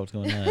I figure out what's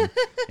going on,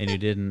 and you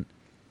didn't.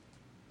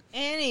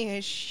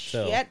 Any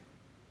So- shit.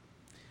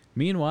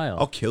 Meanwhile,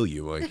 I'll kill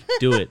you, Mike.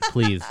 do it,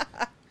 please.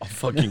 I'll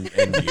fucking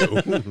end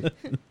you.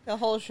 The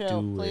whole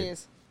show, Do it.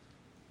 please.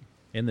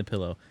 In the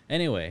pillow.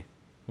 Anyway,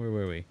 where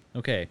were we?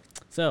 Okay,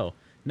 so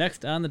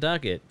next on the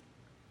docket,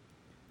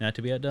 not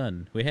to be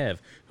outdone, we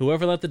have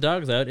whoever let the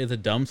dogs out is a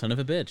dumb son of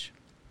a bitch.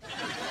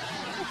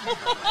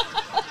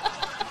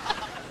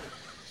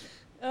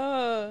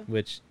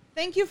 Which,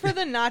 Thank you for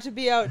the not to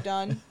be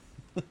outdone.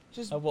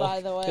 Just well,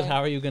 by the 'cause way. how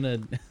are you gonna?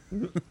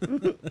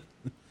 Like,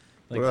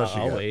 What else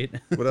you I'll got? wait.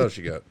 What else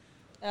you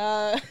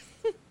got?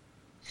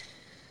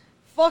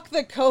 Fuck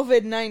the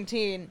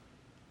COVID-19.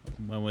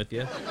 I'm with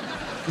you.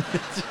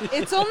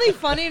 It's only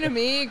funny to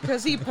me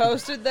because he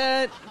posted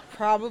that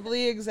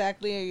probably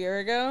exactly a year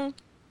ago.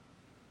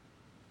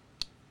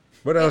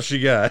 What else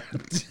you got?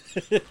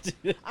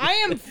 I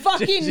am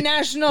fucking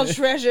national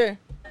treasure.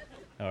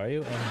 How are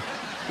you?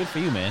 Good for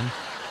you, man.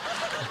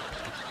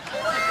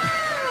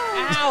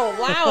 Ow,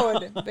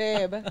 loud,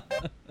 babe.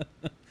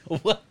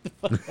 What?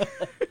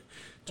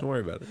 Don't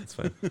worry about it. It's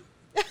fine.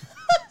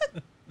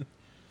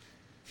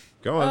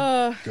 Go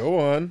on. Go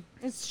on.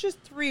 It's just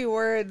 3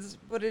 words,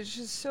 but it's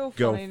just so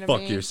Go funny to fuck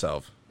me.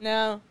 yourself.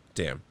 No.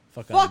 Damn.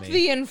 Fuck Fuck me.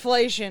 the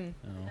inflation.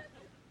 Oh.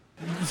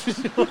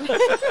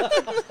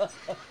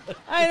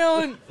 I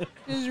don't.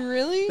 Is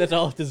really? That's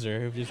all it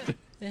deserved. Just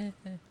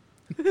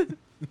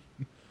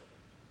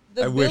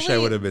The I wish I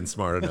Billy- would have been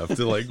smart enough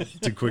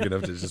to quick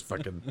enough to just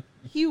fucking.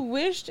 He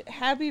wished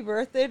happy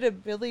birthday to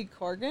Billy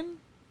Corgan.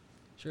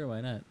 sure,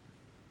 why not?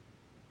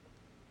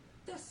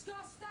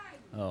 Disgusting!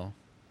 Oh.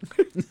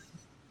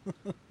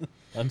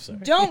 I'm sorry.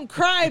 Don't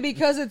cry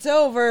because it's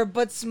over,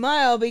 but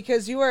smile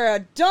because you are a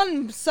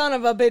dumb son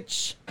of a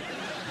bitch.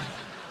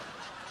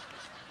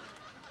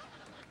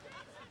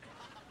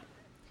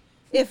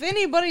 If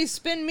anybody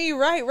spin me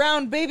right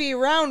round, baby,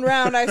 round,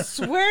 round, I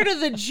swear to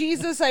the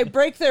Jesus I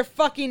break their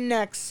fucking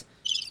necks.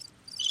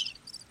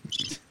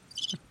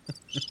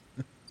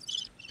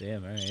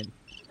 Damn, alright.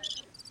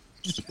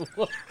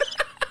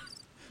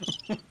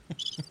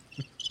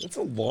 That's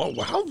a long.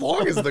 How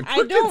long is the I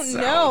cricket don't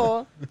sound?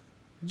 know.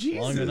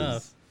 Jesus. Long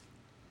enough.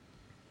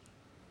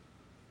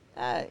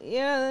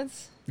 Yeah,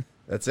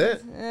 That's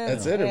it.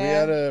 That's it. Are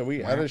Yeah.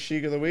 we out of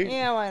Chic of the week?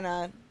 yeah, why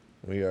not?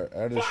 We are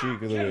out of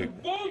Chic of the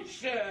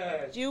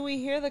week. Do we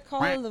hear the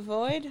call of the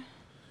void?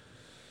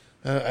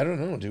 I don't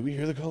know. Do we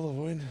hear the call of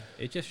the void?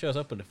 It just shows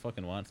up when it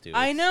fucking wants to.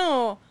 I It's-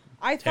 know.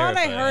 I thought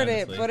I terrifying, heard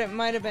honestly. it, but it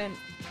might have been.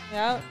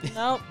 Nope.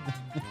 Nope.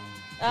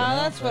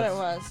 That's what it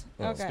was.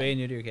 Oh, Spay Okay. and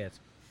neuter your cats.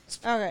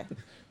 Okay.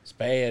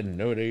 Spay and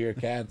neuter your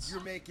cats.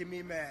 You're making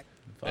me mad.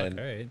 Fuck, And-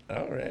 alright.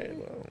 All right.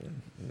 Well,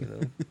 you know.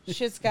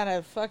 Shit's got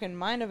a fucking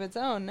mind of its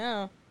own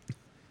now.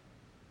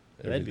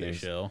 That'd be a everything's-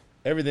 show.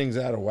 Everything's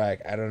out of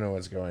whack. I don't know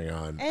what's going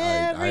on.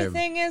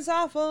 Everything is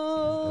awful.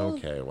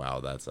 Okay, wow,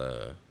 that's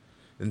a.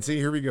 And see,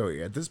 here we go.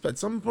 At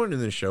some point in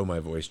the show, my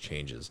voice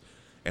changes,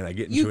 and I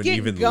get into You an get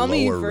even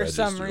gummy lower for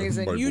register. some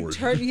reason. My You voice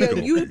turn. is Yeah,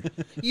 going.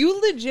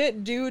 you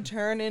legit do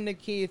turn into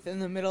Keith in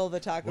the middle of the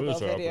Taco What is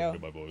Bell video.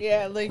 happening to my voice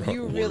Yeah, now? like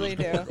you What really is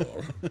do. going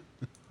on?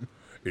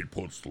 It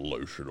puts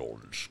lotion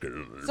on its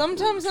skin.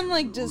 Sometimes I'm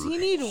like, does he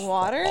need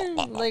water?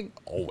 Like,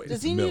 Always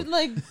does he milk. need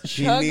like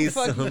She chug needs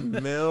fucking? some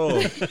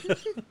milk.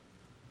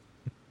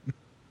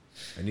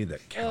 I need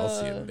that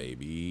calcium, Uh,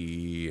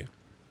 baby.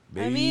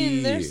 I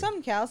mean, there's Baby.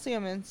 some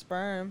calcium in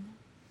sperm.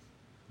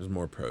 There's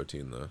more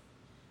protein though.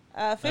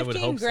 would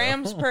 15 hope so.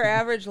 grams per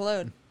average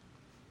load.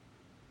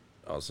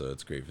 Also,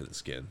 it's great for the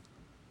skin.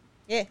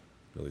 Yeah.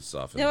 Really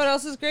softens. You know what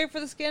else is great for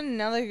the skin?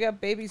 Now that you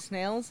got baby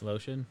snails.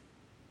 Lotion?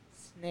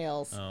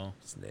 Snails. Oh.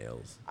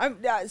 Snails.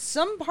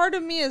 Some part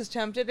of me is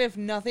tempted, if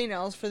nothing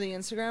else, for the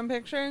Instagram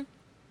picture,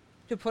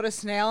 to put a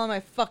snail on my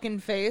fucking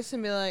face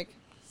and be like,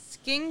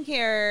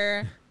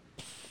 skincare.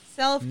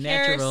 Self-care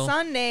Natural.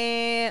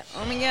 Sunday.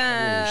 Oh my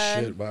god.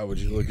 Holy shit! Wow, would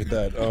you look at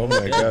that? Oh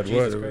my god!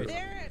 Jesus What? Christ.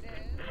 There it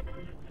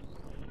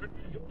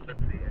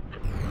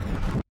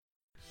is.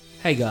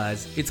 Hey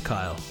guys, it's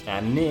Kyle.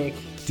 And Nick,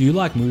 Do you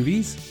like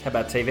movies, how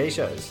about TV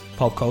shows?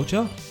 pop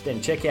culture?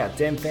 Then check out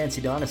Dem Fancy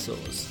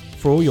Dinosaurs.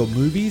 For all your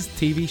movies,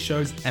 TV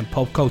shows, and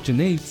pop culture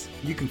needs,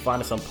 You can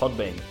find us on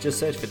Podbean. Just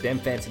search for Dem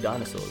Fancy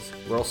Dinosaurs.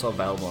 We're also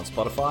available on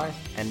Spotify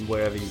and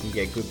wherever you can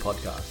get good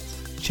podcasts.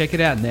 check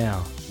it out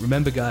now.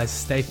 Remember guys,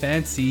 stay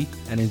fancy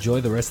and enjoy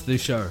the rest of the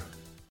show.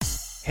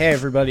 Hey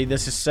everybody,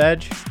 this is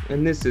Sedge,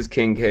 And this is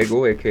King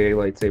Kegel, aka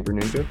Lightsaber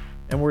Ninja.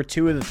 and we're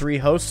two of the three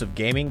hosts of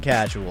Gaming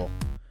Casual,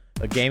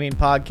 a gaming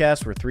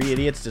podcast where three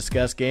idiots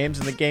discuss games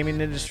in the gaming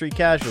industry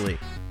casually.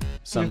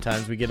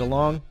 Sometimes we get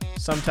along,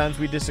 sometimes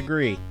we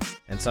disagree,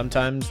 and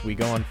sometimes we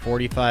go on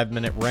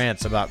 45-minute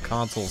rants about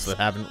consoles that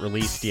haven't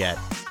released yet.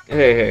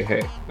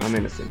 Hey, I'm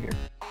innocent here.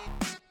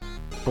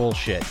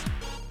 Bullshit.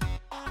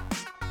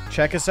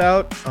 Check us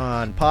out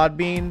on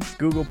Podbean,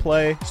 Google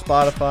Play,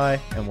 Spotify,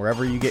 and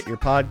wherever you get your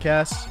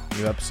podcasts.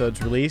 New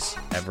episodes release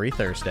every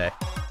Thursday.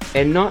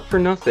 And not for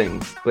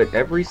nothing, but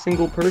every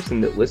single person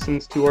that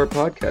listens to our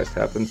podcast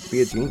happens to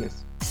be a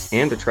genius.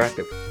 And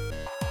attractive.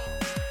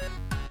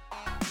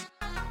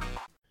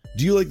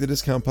 Do you like the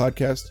Discount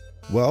Podcast?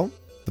 Well,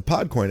 the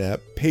Podcoin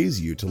app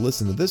pays you to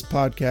listen to this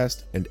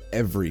podcast and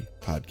every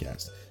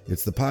podcast.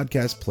 It's the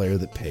podcast player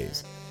that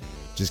pays.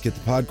 Just get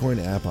the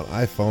Podcoin app on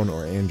iPhone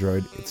or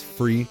Android. It's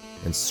free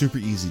and super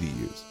easy to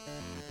use.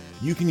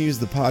 You can use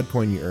the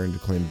Podcoin you earn to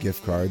claim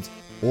gift cards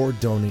or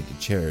donate to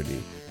charity.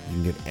 You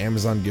can get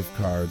Amazon gift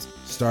cards,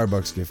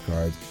 Starbucks gift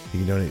cards. You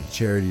can donate to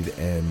charity to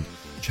end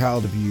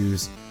child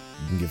abuse.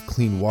 You can give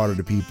clean water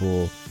to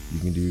people. You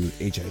can do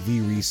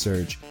HIV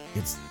research.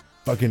 It's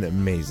fucking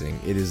amazing.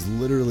 It is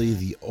literally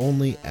the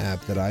only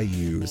app that I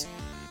use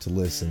to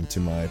listen to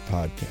my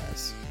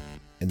podcasts.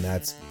 And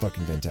that's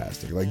fucking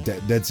fantastic. Like,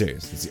 dead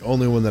serious. It's the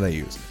only one that I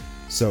use.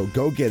 So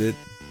go get it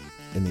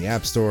in the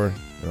App Store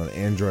and on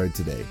Android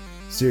today.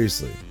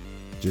 Seriously.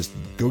 Just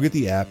go get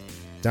the app,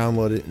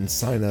 download it, and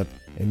sign up,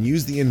 and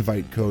use the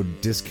invite code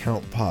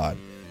DISCOUNTPOD.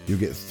 You'll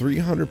get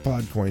 300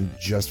 Podcoin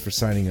just for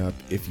signing up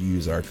if you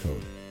use our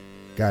code.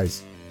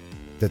 Guys,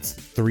 that's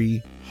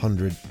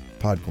 300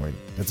 Podcoin.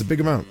 That's a big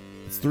amount.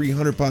 It's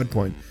 300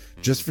 Podcoin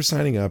just for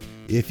signing up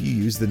if you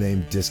use the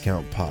name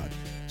DiscountPod.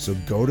 So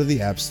go to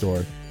the App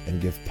Store and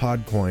give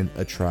Podcoin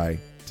a try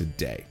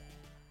today.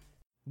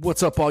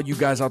 What's up, all you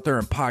guys out there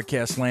in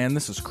podcast land?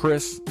 This is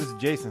Chris. This is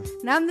Jason.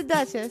 And I'm the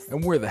Duchess.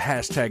 And we're the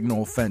hashtag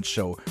No Offense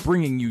Show,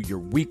 bringing you your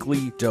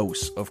weekly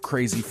dose of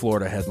crazy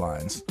Florida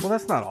headlines. Well,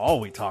 that's not all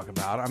we talk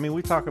about. I mean,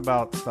 we talk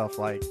about stuff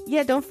like,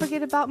 Yeah, don't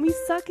forget about me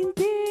sucking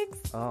dicks.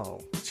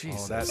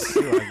 Jesus. that's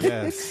too, I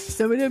guess.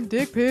 Some of them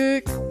dick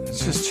pics.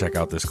 Let's just check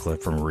out this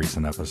clip from a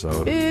recent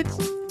episode.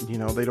 Bitch. You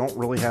know, they don't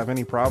really have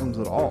any problems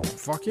at all.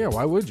 Fuck yeah,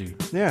 why would you?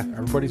 Yeah.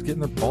 Everybody's getting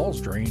their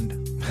balls drained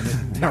and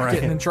they're not Right.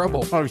 getting in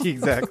trouble. Oh,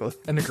 exactly.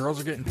 And the girls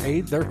are getting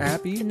paid. They're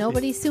happy. And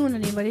nobody's suing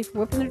anybody for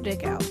whipping their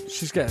dick out.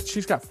 She's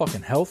got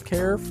fucking health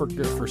care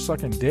for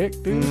sucking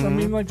dick, dude. I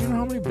mean, like, do you know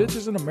how many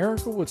bitches in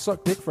America would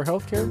suck dick for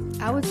health care?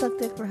 I would suck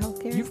dick for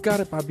healthcare. You've got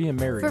it by being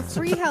married. For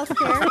free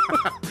healthcare.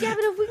 Yeah,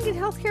 but if we can get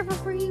healthcare for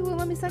free, you will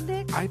let me suck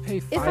dick? I pay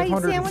If I eat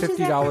sandwiches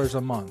 $550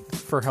 a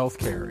month for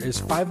healthcare. Is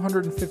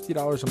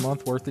 $550 a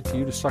month worth it to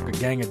you to suck a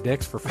gang of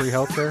dicks for free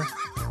healthcare?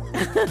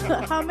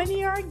 How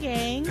many are a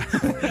gang?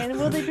 And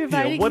will they be Yeah,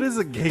 providing? what is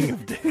a gang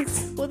of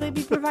dicks? Will they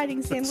be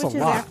providing sandwiches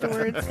lot.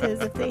 afterwards? Because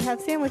if they have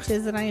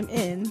sandwiches, then I am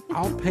in.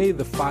 I'll pay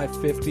the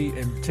 $550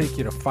 and take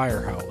you to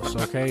Firehouse,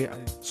 okay?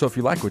 So if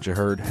you like what you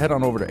heard, head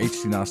on over to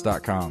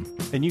htnos.com.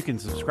 And you can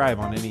subscribe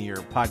on any of your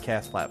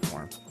podcast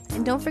platforms.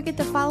 And don't forget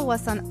to follow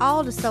us on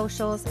all the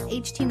socials,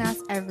 HTNOS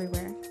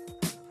everywhere.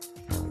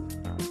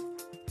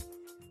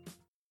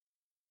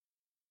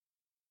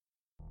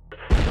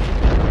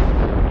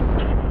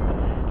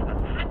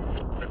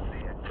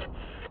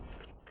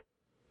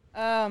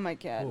 Oh my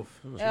god. Oof.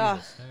 Ugh. All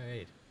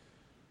right.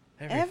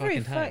 Every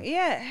fucking time.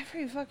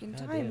 every fucking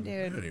God time,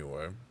 damn. dude.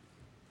 Anyway.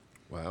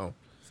 Wow.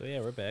 So yeah,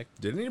 we're back.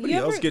 Did anybody You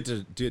else ever- get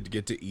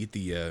to eat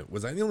the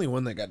was I the only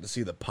one that got to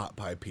see the pot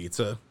pie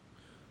pizza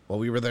while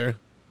we were there?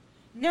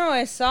 No,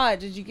 I saw it.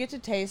 Did you get to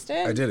taste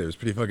it? I did. It was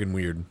pretty fucking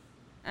weird.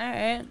 All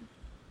right.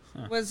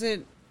 Huh.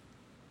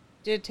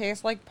 Did it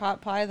taste like pot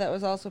pie that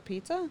was also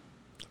pizza?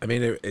 I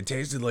mean, it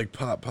tasted like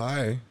pot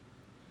pie,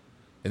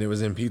 and it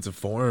was in pizza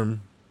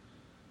form.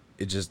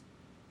 It just,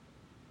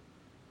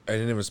 I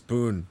didn't have a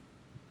spoon.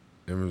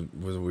 It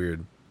was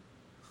weird.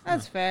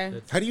 That's fair.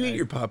 That's- How do you eat I-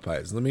 your pot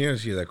pies? Let me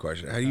ask you that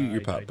question. How do you eat your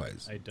pot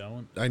pies? I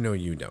don't. I know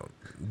you don't.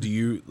 Do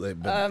you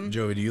like? But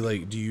Joey, do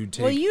you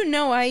take? Well, you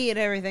know I eat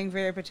everything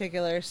very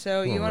particular,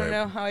 so you Well, want right. to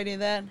know how I do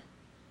that?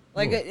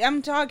 Like, Well-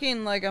 I'm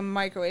talking like a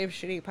microwave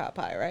shitty pot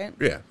pie, right?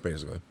 Yeah,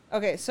 basically.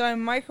 Okay, so I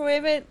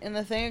microwave it in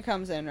the thing it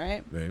comes in,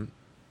 right? Right.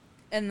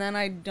 And then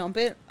I dump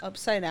it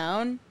upside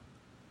down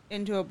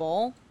into a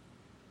bowl.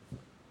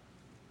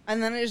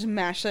 And then I just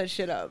mash that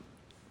shit up.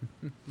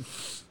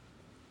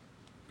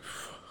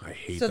 I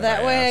hate. So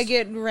that I way I asked.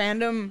 get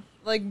random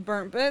like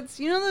burnt bits.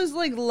 You know those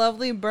like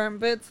lovely burnt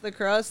bits, the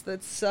crust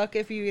that suck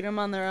if you eat them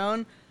on their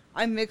own?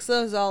 I mix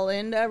those all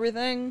into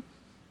everything,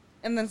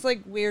 and then it's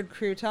like weird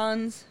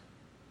croutons.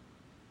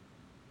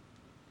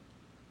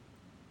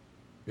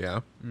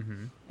 Yeah.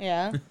 Mm-hmm.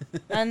 Yeah.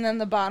 And then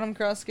the bottom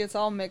crust gets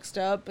all mixed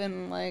up,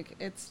 and like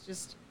it's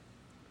just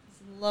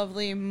this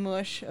lovely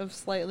mush of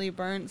slightly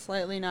burnt,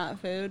 slightly not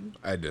food.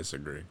 I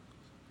disagree.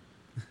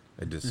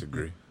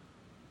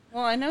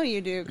 Well, I know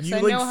you do, because You I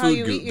like know food how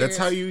you goop. eat yours. That's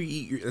how you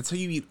eat. That's how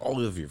you eat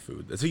all of your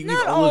food. That's how you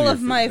Not eat all all of your of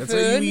food. my That's how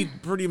food. you eat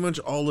pretty much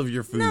all of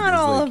your food. Not is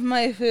all like, of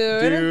my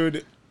food.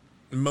 dude.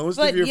 Most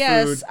But of your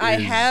yes, food. I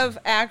is- have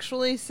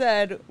actually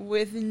said,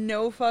 with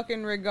no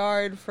fucking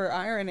regard for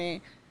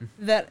irony,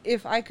 that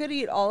if I could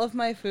eat all of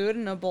my food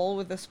in a bowl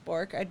with a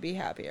spork, I'd be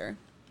happier.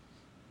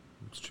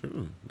 It's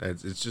true.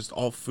 It's just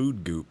all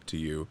food goop to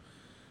you.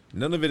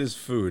 None of it is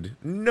food.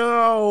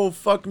 No,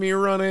 fuck me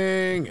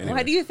running. Anyway.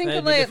 Why do you think That'd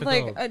of be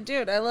like, difficult.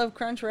 dude, I love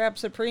Crunchwrap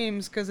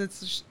Supremes because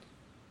it's just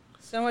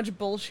so much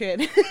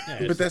bullshit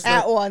But that's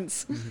at not.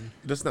 once.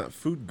 That's not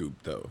food goop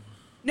though.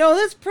 No,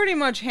 that's pretty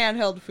much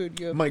handheld food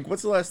goop. Mike,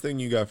 what's the last thing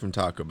you got from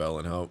Taco Bell,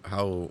 and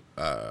how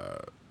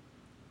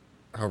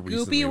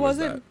recently Goopy was was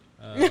that?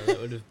 it?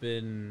 That would have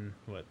been,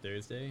 what,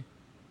 Thursday?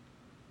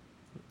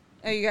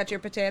 Oh, you got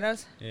your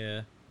potatoes?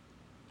 Yeah.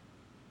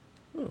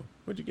 Oh,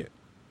 what'd you get?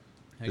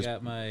 I Just-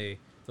 got my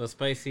those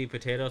spicy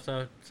potato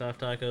soft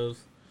tacos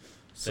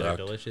that are Sucked.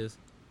 delicious,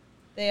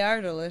 They are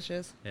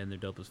delicious. and they're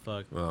dope as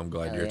fuck. Well, I'm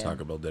glad Hell your yeah.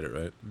 Taco Bell did it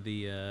right.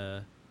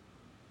 The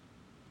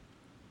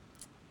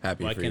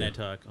Happy why for can't you. I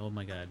talk? Oh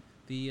my god.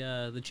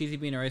 The cheesy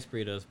bean rice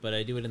burritos, but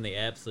I do it in the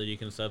app so you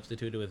can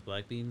substitute it with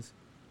black beans.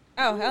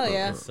 Oh, hell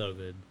yeah. It's so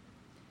good.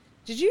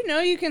 Did you know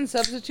you can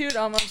substitute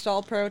almost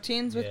all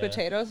proteins with Yeah.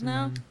 potatoes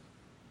now? Mhm.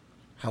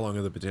 How long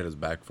are the potatoes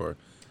back for?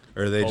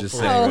 Or are they just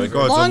Hopefully. saying Oh, like, oh,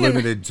 it's a long en-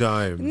 limited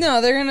time?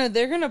 No,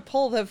 they're gonna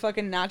pull the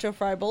fucking nacho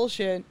fry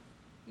bullshit.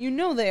 You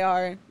know they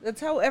are.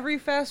 That's how every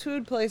fast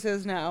food place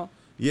is now.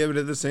 Yeah, but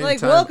at the same Like,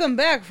 time, welcome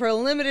back for a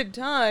limited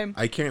time.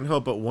 I can't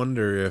help but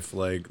wonder if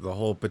like the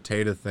whole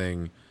potato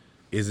thing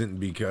isn't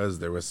because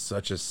there was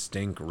such a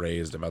stink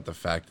raised about the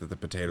fact that the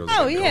potatoes.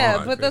 Oh are yeah,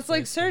 gone. but that's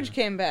like Surge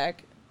came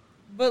back.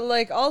 But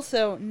like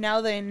also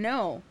now they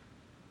know.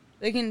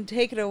 They can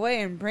take it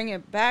away and bring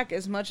it back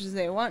as much as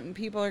they want, and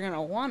people are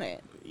gonna want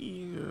it.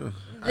 Yeah.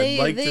 I'd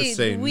like to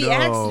say we no.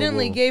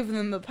 accidentally we'll, gave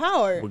them the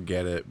power. We'll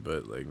get it,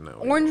 but like no.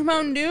 we Orange won't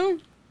Mountain Dew? get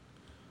it.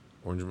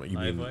 Orange Mountain. You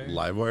Livewire? mean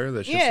Livewire?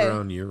 That shit's Yeah.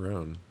 around year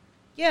round.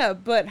 Yeah,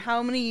 but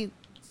how many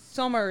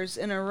summers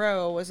in a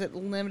row was it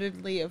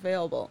limitedly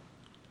available?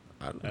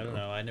 I don't I don't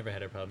know. know. I never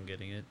had a problem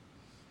getting it.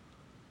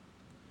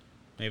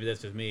 Maybe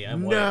that's just me.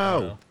 I'm No. white. I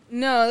don't know.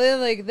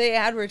 No, they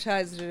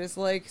advertised it as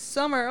like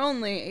summer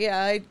only.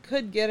 Yeah, I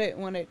could get it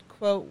when it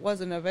quote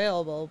wasn't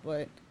available,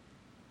 but it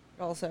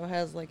also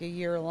has like a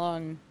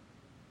year-long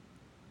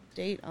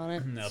date on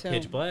it. Now, so.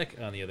 Pitch Black,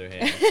 on the other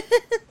hand.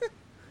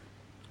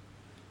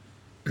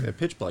 Yeah,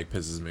 Pitch Black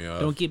pisses me off.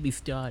 Don't get me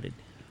started.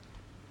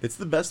 It's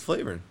the best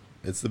flavor.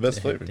 It's the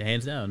best flavor.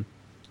 Hands down.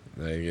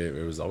 Like,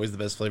 it was always the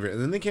best flavor.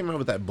 And then they came out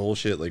with that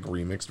bullshit like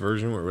remixed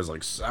version where it was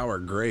like sour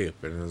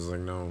grape, and it was like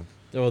no.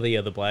 Oh,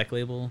 the Black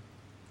Label.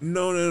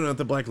 No, not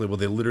the Black Label.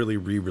 They literally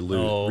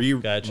Oh,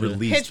 gotcha.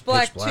 re-released Pitch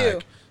Black 2.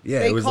 Yeah,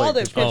 They it was called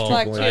like it Pitch Oh,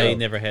 Black I 2.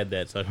 never had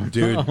that, so I don't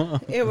Dude. know.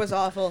 It was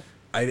awful.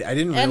 I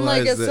didn't And realize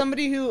like as that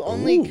somebody who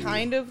only Ooh.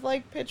 kind of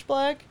liked Pitch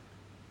Black,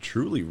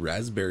 truly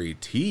raspberry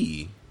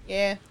tea.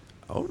 yeah.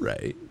 All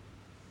right.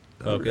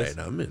 Focus.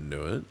 All right,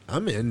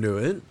 I'm into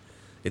it.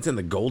 It's in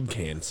the gold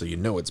can, so you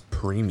know it's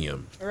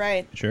premium.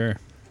 Right. Sure.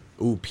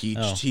 Ooh, peach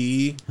Oh.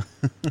 tea.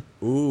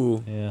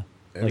 Ooh. Yeah.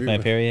 Like my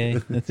Everybody-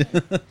 Perrier.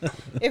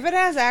 If it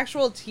has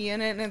actual tea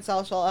in it and it's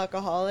also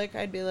alcoholic,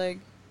 I'd be like,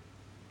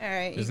 all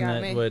right, you Isn't got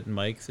that me. what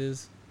Mike's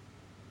is?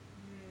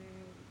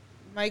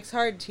 Mike's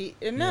Hard Tea.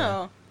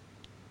 No.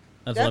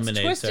 That's That's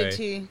lemonade. Twisted Sorry.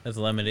 tea. That's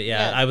lemonade.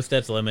 Yeah, Yeah.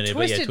 that's lemonade. Twisted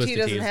but yeah, tea Twisted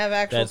doesn't is- have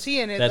actual that's- tea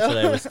in it, That's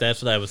though.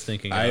 That's what I was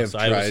thinking. I Of, have so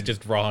I was tried-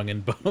 just wrong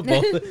in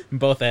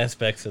both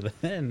aspects of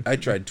that. I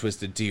tried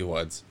twisted tea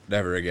once.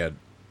 Never again.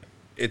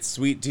 It's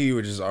sweet tea,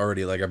 which is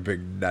already like a big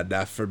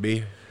nada for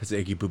me. It's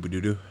achy poopy doo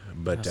doo.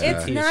 But It's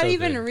It's tea is not so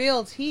even good.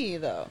 real tea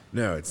though.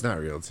 no, it's not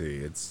real tea.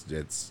 It's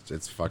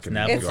fucking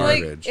apple It's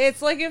cider. garbage. like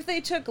it's like if they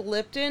took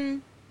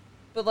Lipton,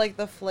 but like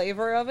the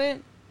flavor of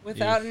it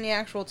without Eesh. any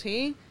actual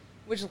tea,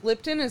 which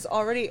Lipton is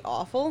already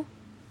awful.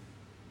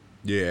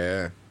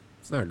 yeah,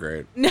 it's not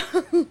great. No,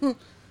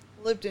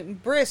 Lipton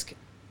Brisk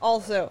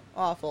also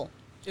awful.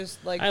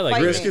 Just like I like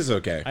fight Brisk me. is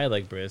okay. I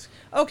like brisk.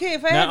 Okay,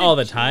 if I Not had to all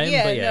the time,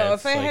 yeah, but yeah, no.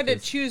 it's If I like had to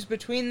it's- choose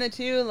between the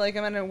two, like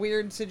I'm in a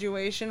weird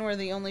situation where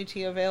the only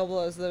tea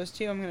available is those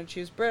two, I'm gonna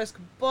choose Brisk.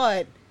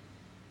 But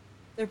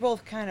they're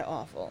both kind of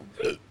awful.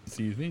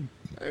 Excuse me.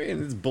 I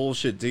mean, it's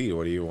bullshit tea.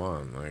 What do you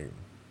want? Like,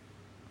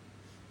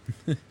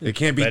 it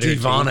can't be Better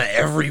Tivana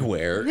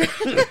everywhere.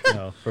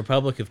 No,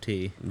 Republic of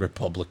Tea.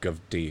 Republic of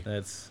Tea.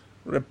 That's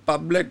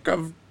Republic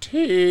of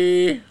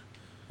Tea.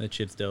 that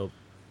shit's dope.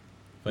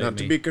 Fight Not me.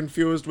 to be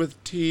confused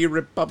with Tea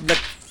Republic.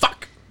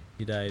 Fuck.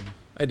 You died.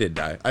 I did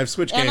die. I've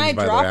switched And games, I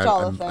by the way. dropped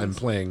all the I'm things.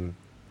 playing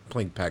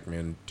playing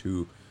Pac-Man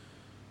 2.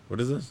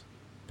 What is this?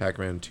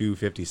 Pac-Man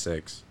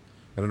 256.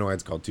 I don't know why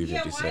it's called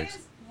 256.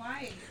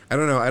 Why? I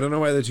don't know. I don't know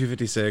why the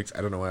 256.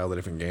 I don't know why all the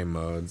different game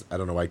modes. I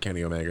don't know why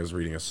Kenny Omega's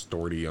reading a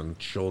story to young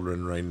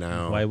children right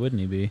now. Why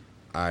wouldn't he be?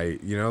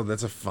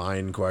 That's a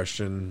fine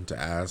question to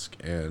ask,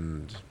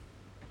 and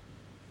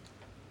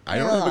I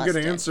don't I have a good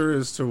lost it. answer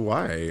as to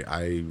why.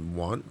 I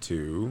want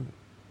to,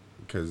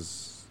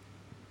 because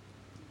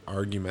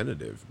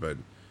argumentative, but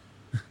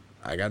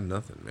I got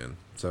nothing, man.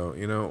 So,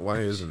 why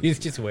isn't... He's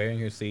just wearing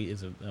your seat.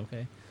 Is it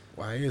okay?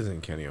 Why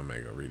isn't Kenny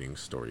Omega reading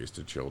stories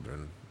to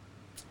children?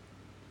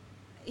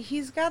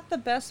 He's got the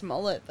best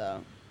mullet,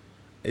 though.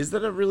 Is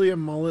that really a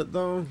mullet,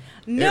 though?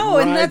 No,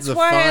 It and rides that's a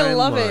why I fine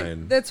love line.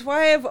 it. That's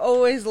why I've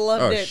always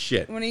loved Oh, it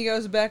shit. when he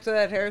goes back to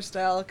that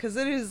hairstyle, because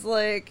it is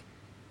like,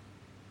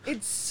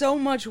 it's so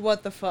much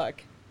what the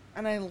fuck,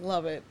 and I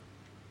love it.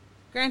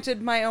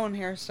 Granted, my own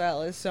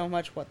hairstyle is so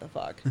much what the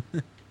fuck.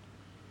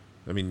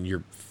 I mean,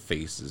 your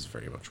face is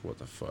very much what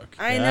the fuck.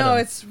 I know,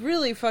 it's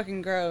really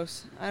fucking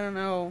gross. I don't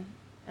know,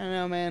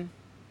 man.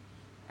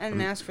 I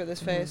didn't ask for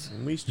this face.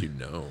 At least you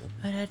know.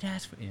 I didn't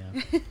ask for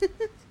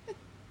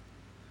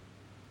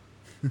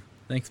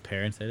Thanks,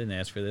 parents. I didn't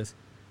ask for this.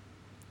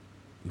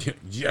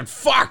 Yeah,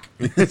 fuck!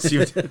 God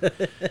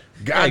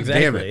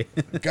damn exactly.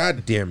 it.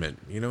 God damn it.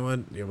 You know what?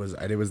 It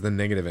was the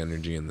negative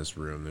energy in this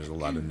room. There's a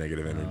lot of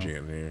negative energy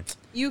in here.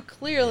 You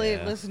clearly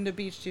Yeah. listened to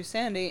Beach Too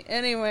Sandy.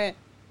 Anyway,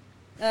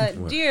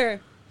 What?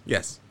 dear,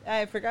 Yes.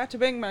 I forgot to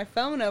bring my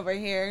phone over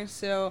here,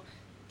 so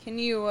can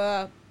you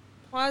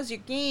pause your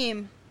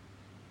game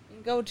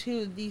and go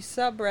to the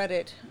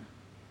subreddit?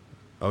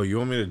 Oh, you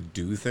want me to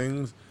do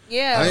things?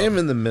 Yeah. I am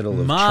in the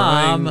middle of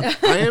Mom. trying.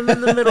 I am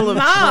in the middle of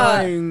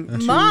trying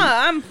to...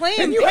 I'm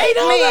playing And you ate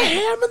all the Pikmin.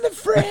 ham in the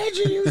fridge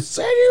and you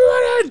said you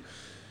wanted...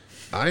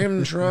 I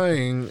am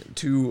trying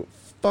to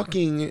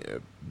fucking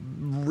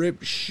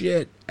rip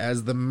shit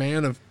as the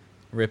man of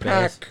Rip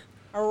ass. Pac.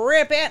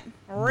 Rip it.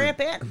 Rip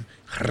it.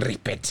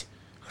 Rip it.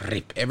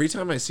 Rip. Every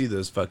time I see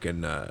those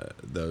fucking,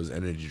 those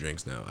energy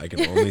drinks now, I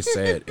can only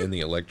say it in the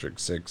Electric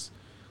Six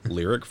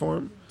lyric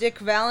form. Dick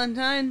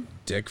Valentine.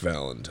 Dick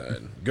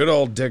Valentine. Good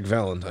old Dick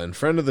Valentine.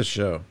 Friend of the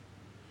show.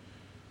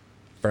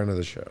 Friend of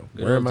the show.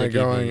 Good Where old am I Dickie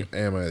going? V.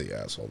 Am I the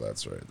asshole?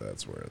 That's right.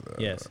 That's where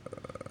the... Yes.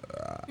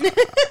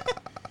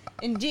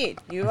 Indeed,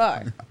 you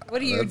are.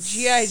 What are you, That's-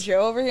 G.I.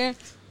 Joe over here?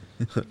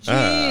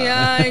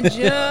 G.I.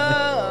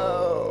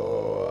 Joe.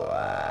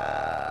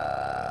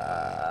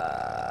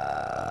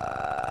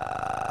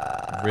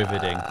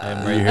 Riveting. I'm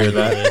You ready hear to do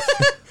that?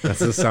 this. That's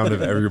the sound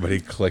of everybody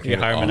clicking. You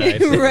off.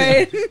 harmonized it.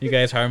 Right. You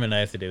guys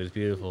harmonized it. It was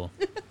beautiful.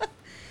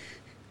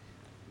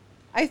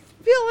 I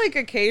feel like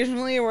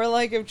occasionally we're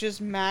like if just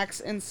Max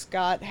and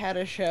Scott had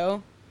a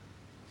show.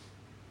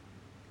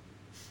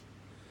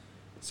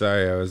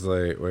 Sorry, I was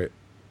like, wait.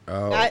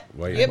 Oh,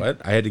 wait, yep.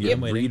 what? I had to get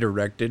Yep.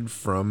 redirected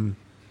from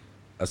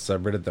a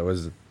subreddit that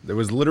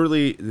was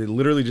literally, it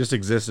literally just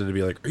existed to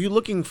be like, are you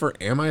looking for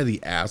Am I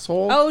the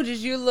Asshole? Oh, did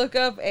you look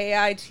up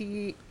AIT?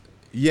 Yeah.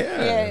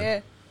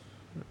 Yeah.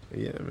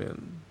 Yeah,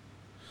 man.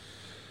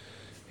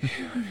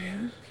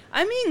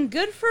 I mean,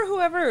 good for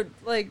whoever,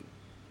 like,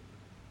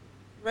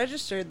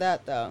 registered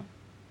that, though.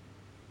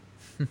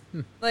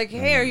 Like,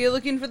 hey, are you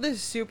looking for this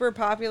super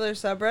popular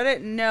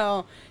subreddit?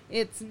 No,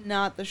 it's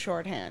not the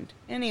shorthand.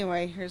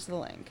 Anyway, here's the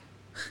link.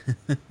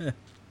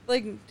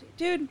 Like,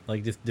 dude.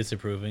 Like, just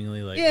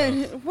disapprovingly, like,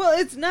 Yeah, oh. well,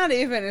 it's not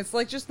even. It's,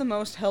 like, just the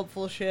most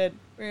helpful shit.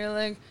 Where you're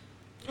like,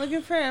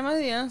 looking for Am I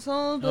the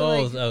Asshole? But,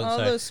 like, all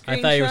sorry. those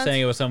I thought you were screenshots-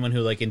 saying it was someone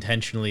who, like,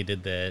 intentionally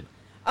did that.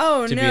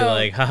 Oh, to no. be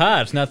like,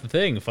 haha, it's not the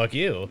thing. Fuck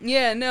you.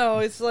 Yeah, no,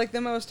 it's, like,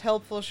 the most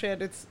helpful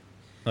shit. It's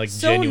Like,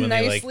 so genuinely,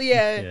 nicely, like,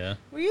 yeah.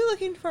 Were you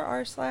looking for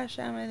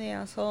r/am I the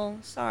asshole?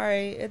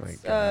 Sorry, it's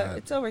God.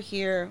 it's over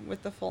here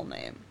with the full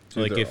name.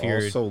 Dude, Like, they're if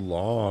you're all so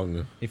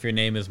long. If your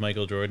name is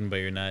Michael Jordan, but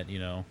you're not, you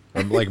know.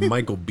 I'm like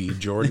Michael B.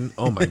 Jordan.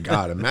 Oh my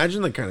God.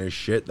 Imagine the kind of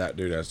shit that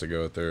dude has to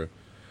go through.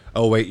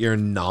 Oh, wait, you're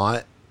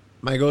not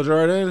Michael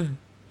Jordan?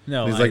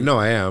 No. He's like, no,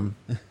 I am.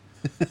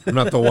 I'm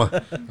not the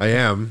one. I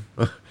am.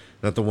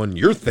 Not the one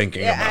you're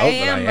thinking Yeah, about, I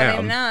am, but but I am.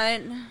 I'm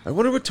not. I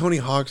wonder what Tony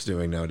Hawk's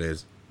doing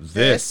nowadays.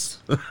 This.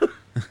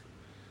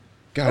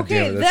 God Okay,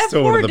 damn it. that That's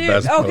still poor one of the dude.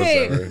 best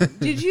Okay, posts ever.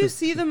 did you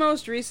see the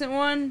most recent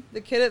one?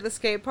 The kid at the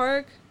skate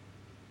park?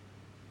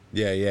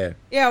 Yeah, yeah.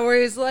 Yeah,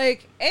 where he's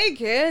like, "Hey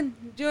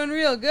kid, doing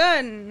real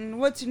good. And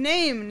what's your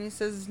name?" And he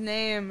says his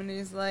name, and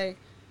he's like,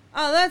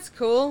 "Oh, that's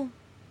cool."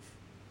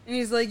 And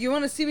he's like, "You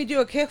want to see me do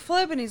a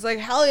kickflip?" And he's like,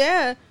 "Hell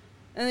yeah!"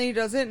 And then he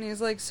does it, and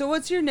he's like, "So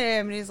what's your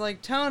name?" And he's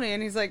like, "Tony."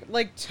 And he's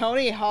like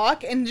Tony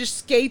Hawk, and just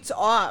skates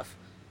off.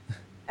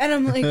 And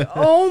I'm like,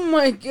 oh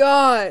my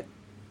god.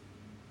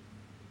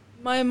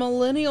 My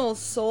millennial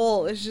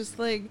soul is just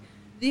like,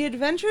 the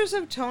adventures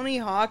of Tony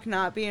Hawk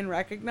not being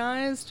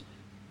recognized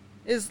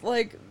is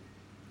like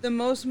the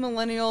most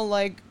millennial,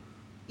 like,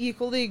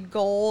 equally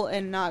goal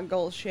and not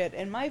goal shit.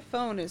 And my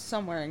phone is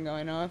somewhere and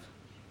going off.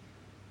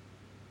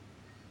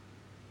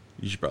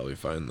 You should probably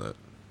find that.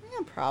 Yeah,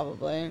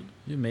 probably.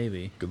 Yeah,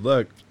 maybe. Good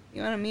luck.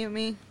 You want to mute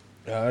me?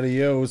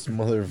 Adios,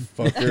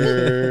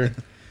 motherfucker.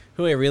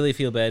 Who I really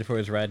feel bad for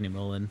is Rodney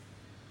Mullen.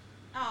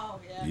 Oh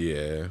yeah.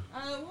 Yeah.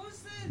 What was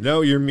that?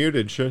 No, you're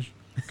muted. Shush.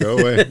 Go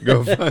away.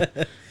 Go find.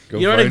 Go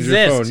You don't find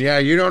exist. your phone. Yeah,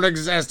 you don't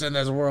exist in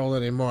this world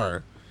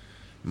anymore.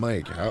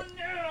 Mike, how? Oh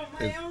no,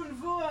 my own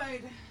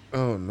void.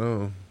 Oh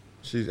no,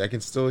 I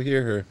can still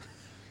hear her.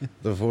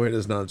 The void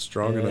is not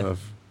strong Yeah.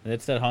 enough.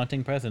 It's that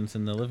haunting presence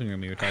in the living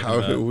room you were talking How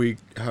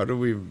about. do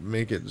we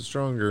make it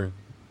stronger?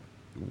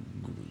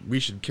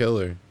 We should kill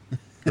her.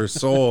 Her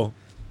soul,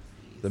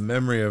 the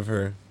memory of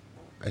her.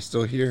 I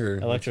still hear her.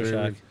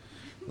 Electroshock.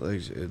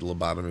 Like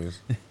lobotomies.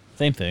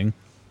 Same thing.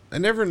 I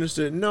never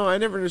understood. No, I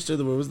never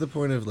understood. What was the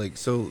point of like?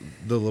 So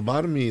the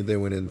lobotomy, they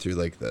went into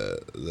like the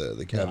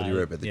cavity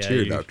right at the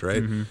tear duct,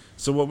 right? Mhm.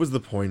 So what was the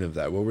point of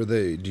that? What were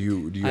they? Do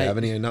you have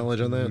any knowledge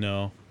on that?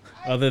 No,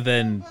 other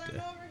than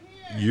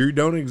You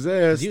don't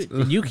exist.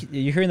 you're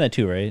hearing that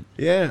too, right?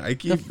 Yeah, I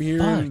keep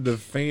hearing fuck? the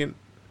faint,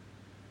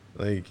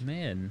 like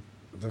Man,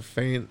 the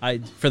faint.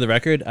 for the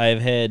record,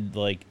 I've had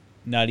like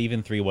not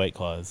even 3 White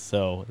Claws,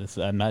 so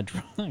I'm not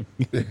drunk.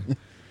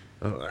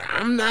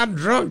 I'm not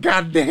drunk.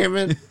 God damn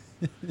it!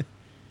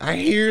 I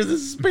hear the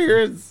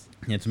spirits.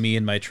 It's me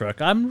in my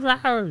truck. I'm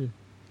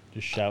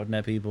just shouting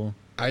at people.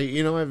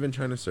 I've been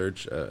trying to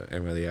search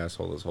Am I the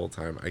Asshole this whole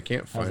time. I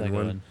can't How's find that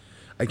one. going?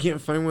 I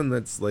can't find one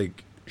that's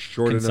like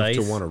short enough Concise?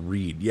 to want to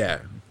read. Yeah.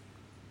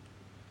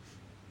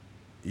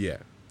 Yeah.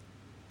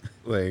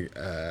 Like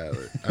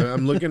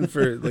I'm looking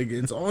for like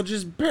it's all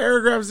just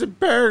paragraphs and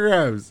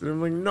paragraphs. And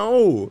I'm like,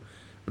 no.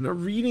 I'm not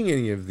reading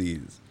any of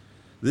these.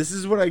 This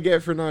is what I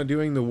get for not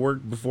doing the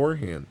work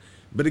beforehand.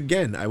 But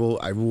again, I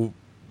will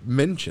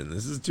mention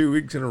this is 2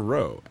 weeks in a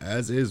row,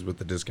 as is with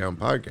the Discount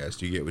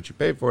Podcast. You get what you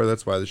pay for.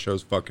 That's why the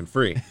show's fucking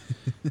free.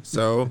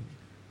 So,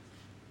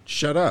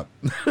 shut up.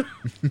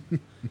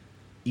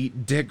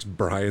 Eat dicks,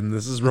 Brian.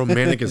 This is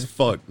romantic as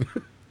fuck.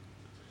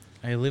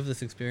 I lived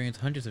this experience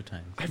hundreds of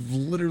times. I've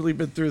literally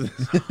been through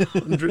this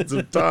hundreds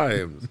of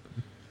times.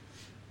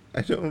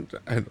 I don't.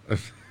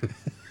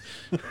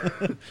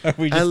 Are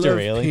we just I love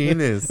derailing?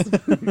 penis.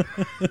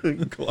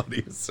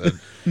 Claudia said,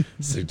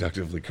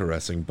 seductively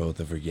caressing both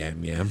of her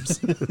yams.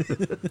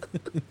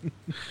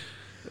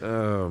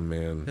 Oh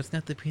man, That's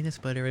not the penis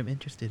butter I'm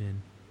interested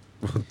in.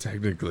 well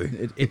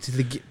technically, It's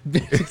the.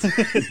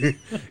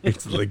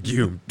 it's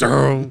legume.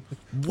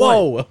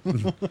 Whoa, Whoa!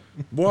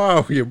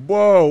 whoa,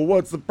 whoa!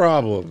 What's the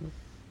problem?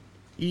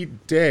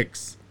 Eat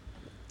dicks.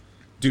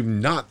 Do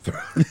not throw.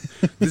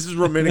 This is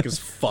romantic as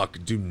fuck.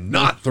 Do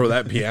not throw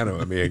that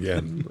piano at me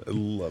again. I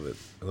love it.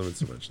 I love it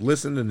so much.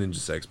 Listen to Ninja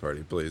Sex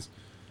Party, please.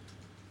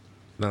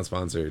 Not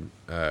sponsored.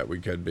 We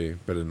could be,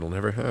 but it'll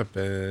never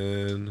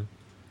happen.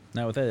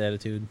 Not with that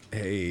attitude.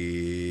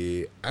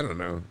 Hey, I don't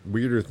know.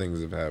 Weirder things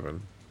have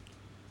happened.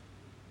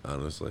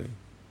 Honestly.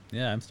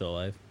 Yeah, I'm still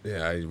alive.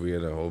 Yeah, we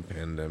had a whole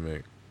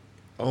pandemic.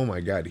 Oh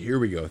my god, here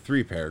we go.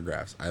 3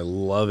 paragraphs. I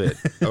love it.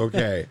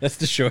 Okay. That's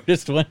the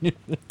shortest one.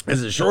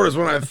 It's the shortest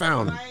one I've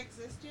found.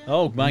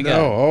 Oh my No.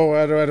 god. Oh,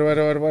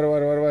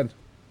 what?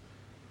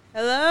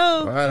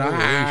 Hello. What?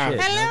 Ah.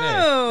 shit.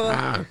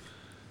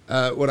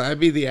 Hello. Would I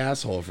be the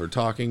asshole for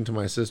talking to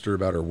my sister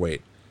about her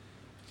weight?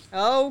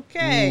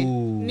 Okay.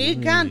 Ooh.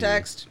 Need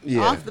context.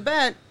 Yeah. Off the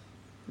bat.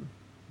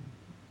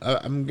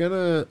 I'm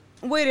gonna.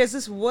 Wait, is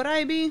this would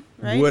I be?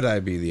 Right? Would I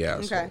be the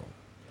asshole?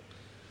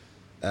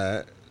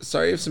 Okay.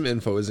 Sorry if some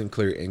info isn't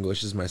clear.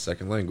 English is my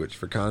second language.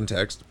 For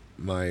context,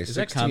 my Is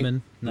that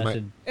common? Not my,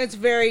 to... It's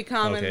very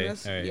common. Okay,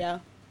 This, alright. Yeah.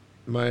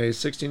 my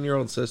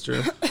 16-year-old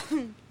sister.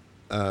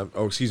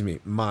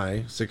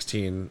 My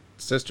 16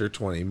 sister,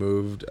 20,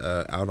 moved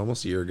out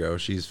almost a year ago.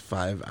 She's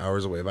 5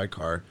 hours away by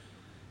car,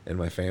 and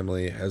my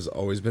family has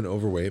always been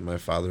overweight. My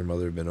father and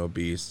mother have been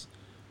obese.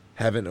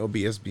 Have an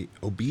obese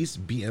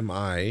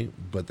BMI,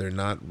 but they're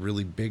not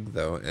really big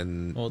though.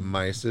 And Well-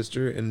 my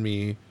sister and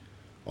me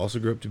also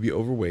grew up to be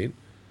overweight.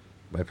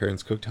 My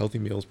parents cooked healthy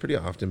meals pretty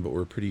often, but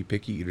were pretty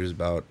picky eaters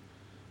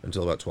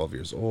until about 12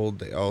 years old.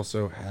 They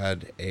also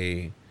had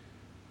I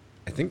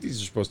think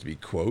these are supposed to be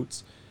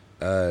quotes.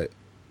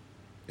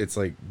 It's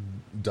like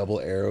double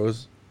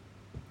arrows,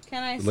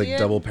 Can I see like it?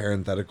 double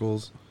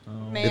parentheticals.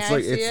 May It's I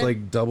like see it's it?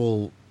 like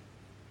double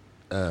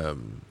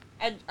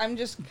I'm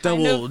just kind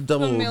double of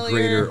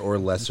greater familiar. or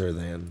lesser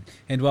than.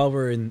 And while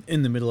we're in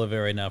the middle of it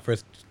right now,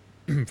 first,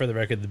 for the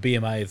record, the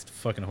BMI is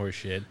fucking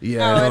horseshit.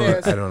 Yeah, Oh, it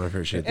is. I don't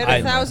appreciate It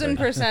that.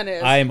 1,000%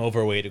 is. I am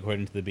overweight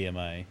according to the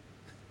BMI.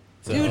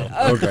 So, Dude,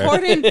 Okay.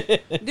 according,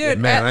 dude,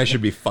 Man, at, I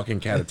should be fucking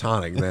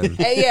catatonic then.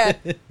 yeah,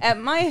 at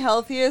my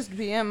healthiest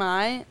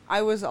BMI,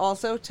 I was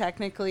also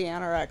technically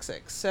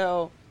anorexic.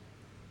 So,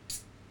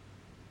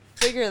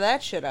 figure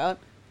that shit out.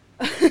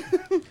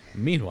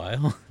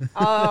 meanwhile,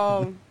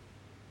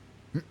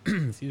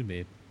 excuse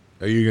me.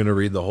 Are you gonna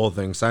read the whole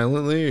thing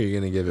silently, or are you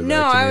gonna give it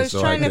No, back to me I was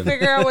so trying I to can,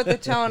 figure out what the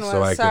tone was.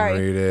 so I Sorry.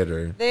 can read it?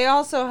 Or They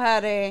also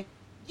had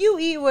you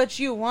eat what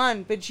you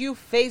want, but you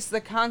face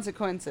the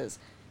consequences.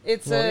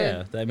 It's Well,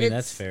 yeah, I mean,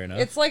 that's fair enough.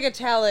 It's like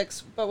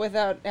italics, but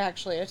without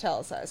actually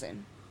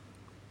italicizing.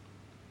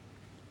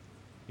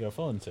 Your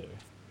phone, sir.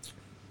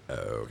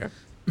 okay.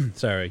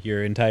 Sorry,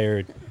 your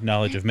entire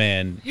knowledge of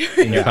man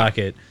in your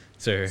pocket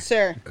Sir.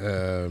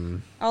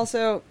 Sir.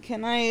 Also,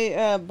 can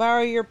I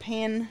borrow your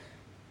pen?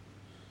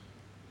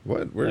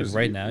 What? Where's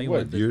right now? You what?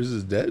 want the- Yours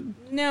is dead?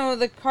 No,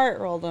 the cart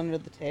rolled under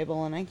the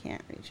table and I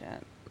can't reach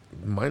it.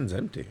 Mine's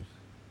empty.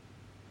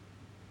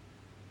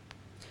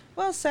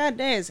 Well, sad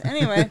days.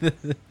 Anyway.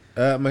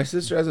 My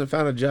sister hasn't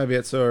found a job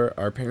yet, so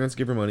our parents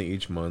give her money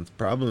each month.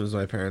 Problem is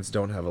my parents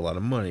don't have a lot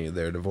of money.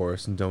 They're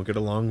divorced and don't get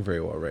along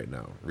very well right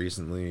now.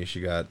 Recently,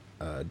 she got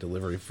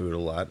delivery food a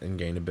lot and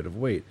gained a bit of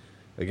weight.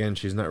 Again,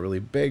 she's not really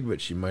big, but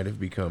she might have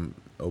become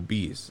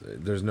obese.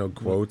 There's no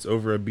quotes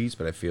over obese,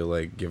 but I feel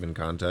like, given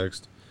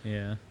context.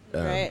 Yeah.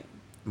 Right.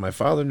 My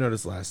father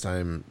noticed last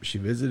time she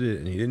visited,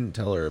 and he didn't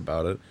tell her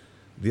about it.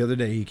 The other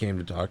day, he came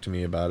to talk to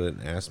me about it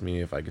and asked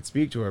me if I could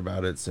speak to her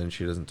about it since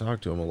she doesn't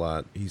talk to him a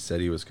lot. He said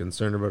he was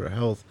concerned about her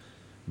health,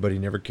 but he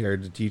never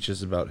cared to teach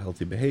us about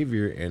healthy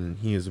behavior, and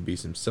he is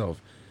obese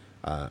himself.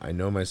 I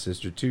know my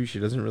sister, too. She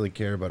doesn't really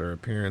care about her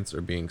appearance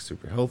or being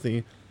super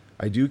healthy.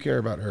 I do care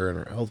about her and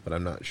her health, but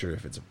I'm not sure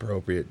if it's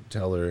appropriate to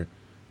tell her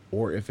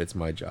or if it's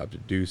my job to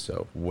do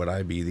so. Would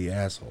I be the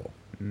asshole?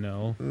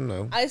 No.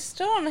 No. I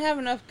still don't have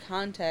enough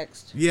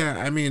context. Yeah,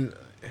 I mean...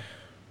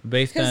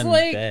 Based Because, on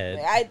like,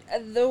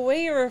 that. the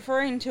way you're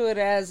referring to it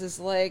as is,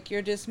 like,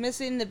 you're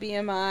dismissing the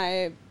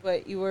BMI,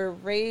 but you were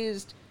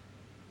raised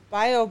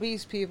by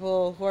obese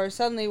people who are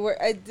suddenly...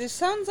 this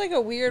sounds like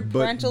a weird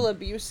parental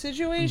abuse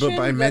situation. But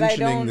by that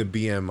mentioning the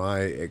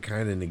BMI, it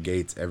kind of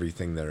negates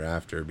everything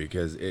thereafter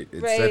because it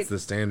sets the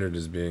standard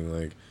as being,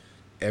 like,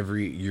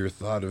 your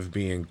thought of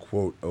being,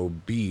 quote,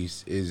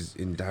 obese is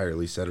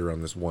entirely set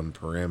around this one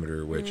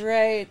parameter, which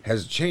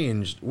has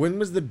changed. When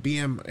was the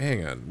BMI...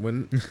 Hang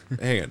on.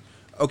 Hang on.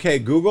 Okay,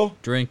 Google.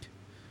 Drink.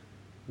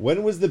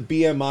 When was the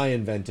BMI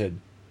invented?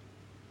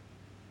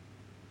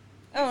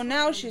 Oh,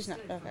 now she's not...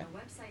 Okay.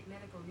 Website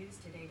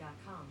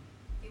medicalnewstoday.com.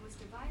 It was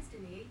devised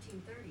in the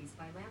 1830s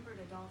by Lambert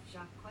Adolphe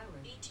Jacques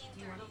Quellin. Do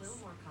you want a little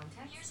more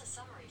context? Here's a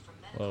summary from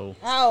Whoa.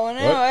 Oh,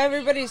 no, What?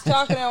 Everybody's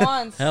talking at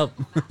once. Help.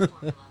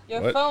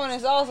 Your What? phone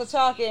is also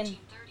talking.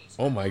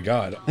 Oh my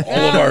god. All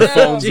of our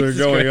phones are Jesus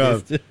going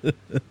off. Christ.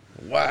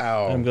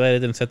 Wow. I'm glad I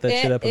didn't set that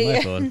shit up on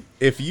my phone.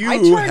 If you I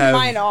turned have,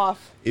 mine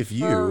off if for a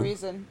you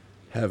reason.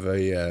 have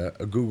a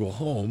Google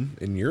Home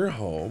in your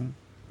home,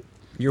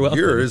 You're welcome.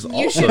 yours You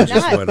also should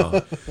just not. went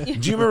off. Do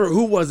you remember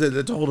who was it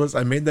that told us?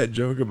 I made that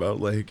joke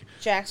about like,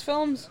 Jack's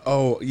Films?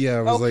 oh yeah,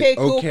 I was Okay, like,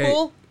 cool, okay,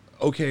 cool.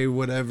 okay,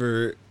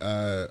 whatever.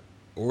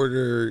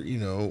 Order,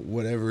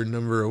 whatever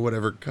number or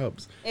whatever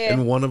cups. Yeah.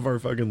 And one of our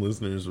fucking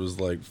listeners was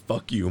like,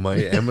 "Fuck you, my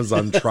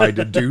Amazon tried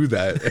to do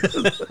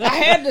that." I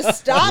had to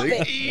stop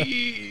Like,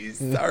 it.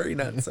 sorry,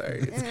 not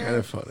sorry. It's kind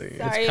of funny.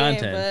 Sorry,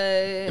 content.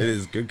 It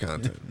is good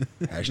content.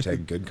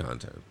 Hashtag good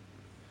content.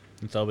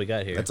 That's all we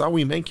got here. That's all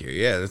we make here.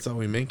 Yeah, that's all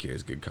we make here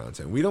is good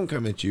content. We don't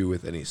come at you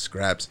with any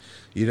scraps.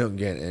 You don't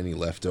get any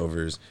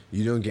leftovers.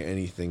 You don't get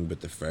anything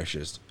but the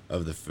freshest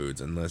of the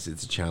foods, unless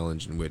it's a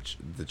challenge in which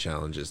the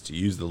challenge is to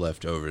use the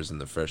leftovers and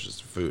the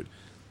freshest food.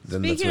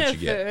 Then Speaking that's what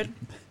of you get. food,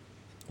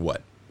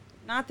 What?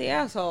 not the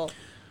asshole.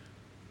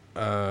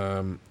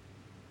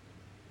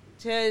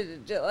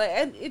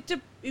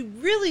 It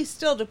really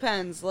still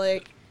depends.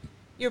 Like,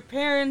 your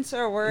parents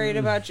are worried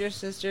about your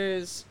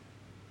sister's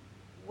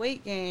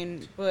weight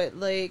gain, but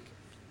like,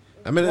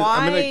 I'm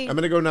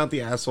gonna go not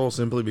the asshole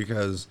simply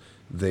because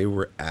they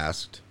were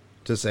asked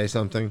to say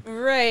something.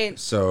 Right.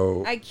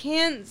 So I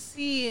can't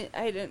see.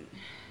 I didn't.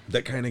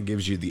 that kind of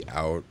gives you the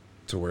out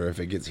to where if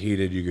it gets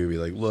heated, you could be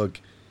like, "Look,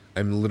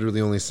 I'm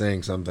literally only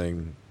saying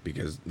something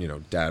because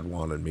Dad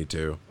wanted me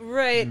to."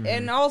 Right,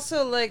 and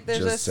also like there's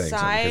Just a saying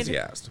something because side. he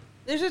asked.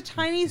 There's a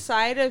tiny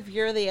side of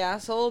you're the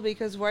asshole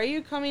because why are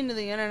you coming to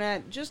the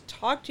internet? Just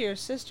talk to your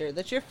sister.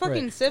 That's your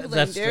fucking Right.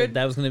 sibling, dude.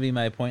 That was going to be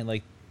my point.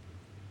 Like,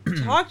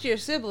 Talk to your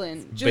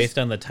sibling. Just, based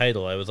on the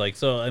title, I was like,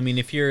 so, I mean,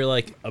 if you're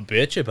like a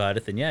bitch about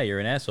it, then yeah, you're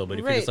an asshole. But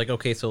if you're just Right. like,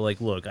 okay, so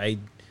like, look, I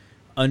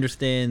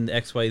understand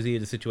XYZ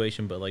of the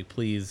situation, but like,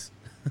 please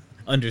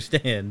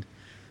understand.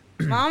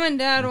 Mom and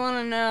Dad want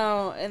to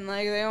know, and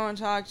like they want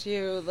to talk to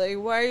you. Like,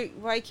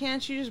 why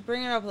can't you just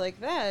bring it up like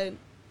that?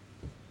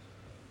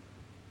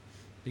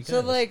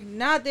 So like,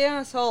 not the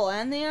asshole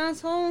and the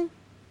asshole.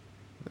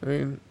 I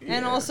mean,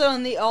 And also,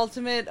 in the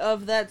ultimate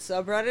of that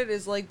subreddit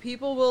is like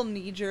people will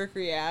knee-jerk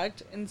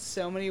react in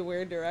so many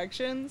weird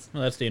directions.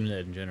 Well, that's the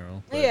internet in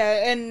general. but-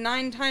 Yeah, and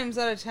 9 times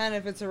out of 10,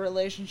 if it's a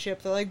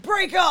relationship, they're like,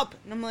 break up!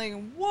 And I'm like,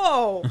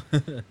 whoa!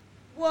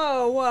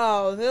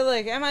 Whoa. They're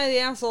like, am I the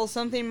asshole?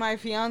 Something my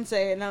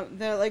fiance. And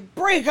they're like,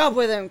 break up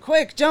with him!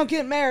 Quick, don't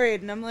get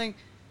married! And I'm like,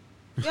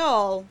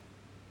 y'all,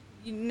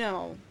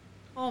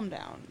 calm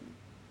down.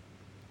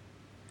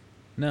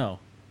 No.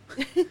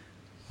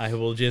 I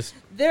will just...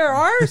 There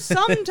are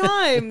some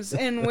times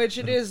in which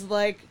it is,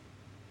 like,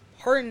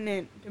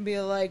 pertinent to be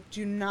like,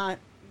 do not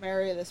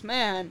marry this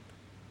man.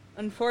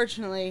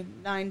 Unfortunately,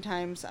 9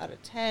 times out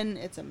of 10,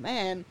 it's a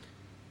man.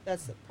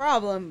 That's the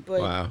problem, but...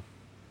 Wow.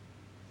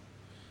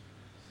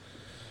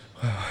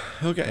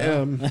 Okay,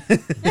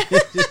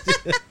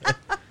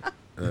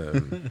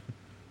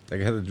 I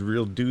got a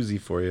real doozy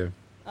for you.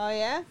 Oh,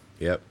 yeah?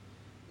 Yep.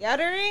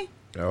 Yattery?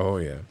 Oh,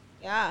 yeah.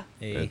 Yeah.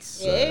 Hey.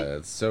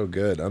 It's so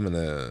good. I'm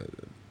gonna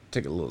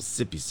take a little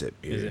sippy sip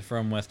here. Is it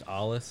from West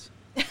Allis?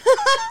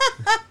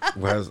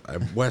 West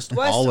West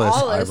Allis, I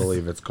Allis.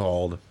 believe it's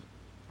called.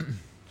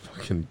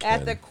 Fucking At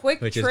Ken. the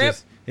Quick Which Trip.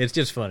 it's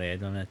just funny.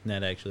 I'm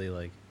not actually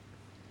like.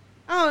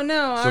 Oh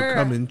no! So our-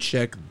 come and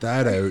check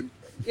that out.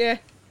 Yeah.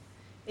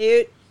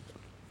 It.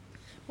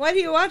 Why do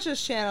you watch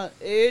this channel?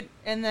 It.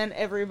 And then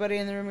everybody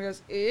in the room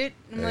goes, it.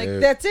 I'm like,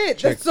 that's it.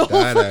 check That's the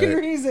whole that fucking out.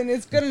 reason.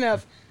 It's good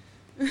enough.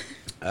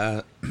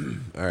 All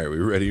right, we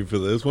ready for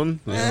this one?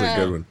 This is a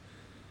good one.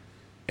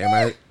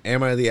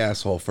 Am I the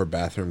asshole for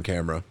bathroom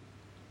camera?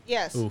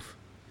 Yes. Oof.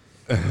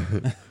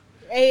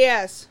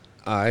 AS.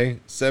 I,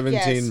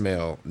 17 Yes.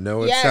 male.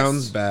 No, it Yes.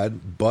 sounds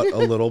bad, but a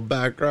little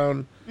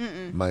background.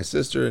 My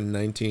sister,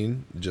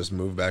 19, just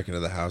moved back into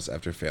the house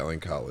after failing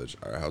college.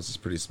 Our house is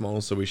pretty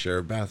small, so we share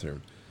a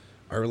bathroom.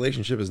 Our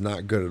relationship is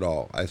not good at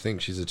all. I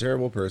think she's a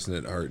terrible person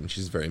at heart, and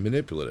she's very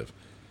manipulative.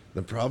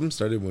 The problem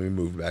started when we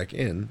moved back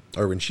in,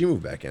 or when she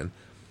moved back in.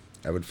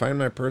 I would find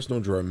my personal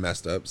drawer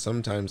messed up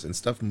sometimes, and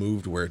stuff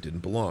moved where it didn't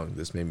belong.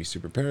 This made me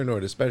super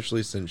paranoid,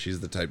 especially since she's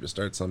the type to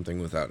start something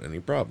without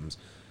any problems.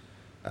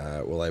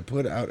 Well, I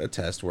put out a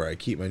test where I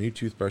keep my new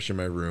toothbrush in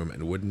my room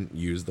and wouldn't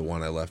use the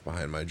one I left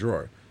behind my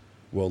drawer.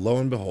 Well, lo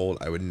and behold,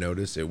 I would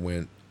notice it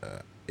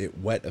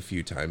wet a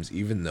few times,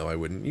 even though I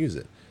wouldn't use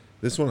it.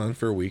 This went on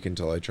for a week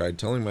until I tried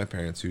telling my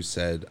parents, who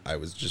said I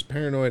was just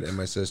paranoid, and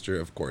my sister,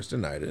 of course,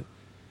 denied it.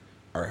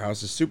 Our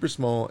house is super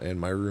small, and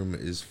my room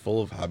is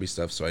full of hobby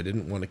stuff, so I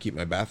didn't want to keep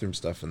my bathroom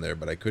stuff in there,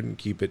 but I couldn't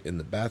keep it in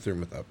the bathroom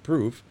without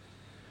proof.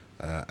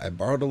 I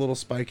borrowed a little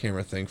spy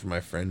camera thing from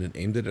my friend and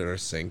aimed it at our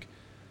sink.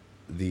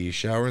 The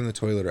shower and the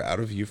toilet are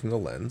out of view from the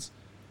lens.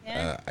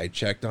 I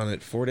checked on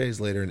it 4 days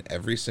later, and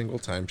every single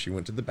time she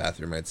went to the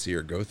bathroom, I'd see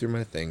her go through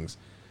my things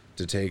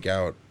to take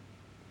out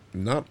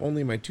not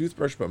only my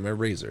toothbrush, but my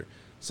razor,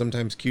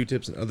 sometimes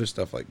Q-tips and other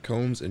stuff like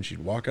combs, and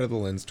she'd walk out of the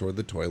lens toward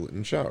the toilet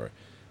and shower.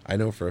 I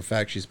know for a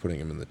fact she's putting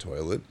them in the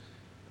toilet.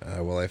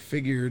 Well, I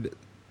figured,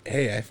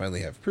 hey, I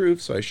finally have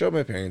proof, so I showed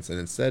my parents, and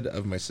instead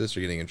of my sister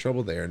getting in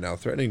trouble, they are now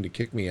threatening to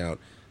kick me out,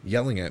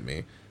 yelling at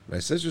me. My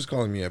sister's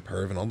calling me a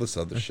perv and all this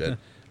other shit.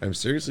 I'm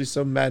seriously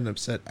so mad and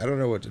upset, I don't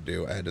know what to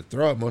do. I had to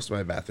throw out most of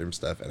my bathroom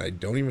stuff, and I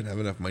don't even have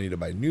enough money to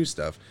buy new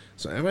stuff,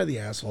 so am I the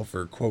asshole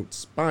for, quote,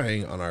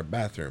 spying on our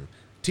bathroom?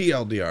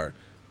 TLDR.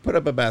 Put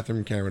up a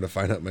bathroom camera to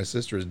find out my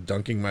sister is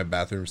dunking my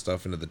bathroom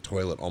stuff into the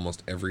toilet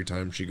almost every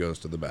time she goes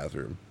to the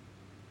bathroom.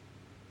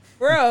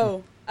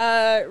 Bro,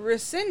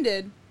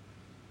 rescinded.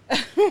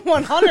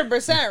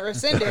 100%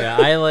 rescinded. Yeah,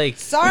 I like.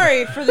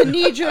 Sorry for the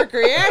knee-jerk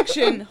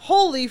reaction.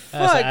 Holy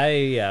fuck.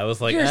 I was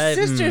like, your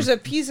sister's a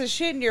piece of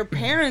shit and your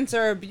parents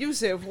are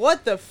abusive.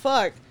 What the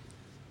fuck?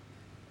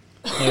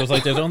 It was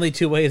like, there's only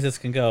two ways this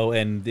can go,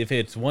 and if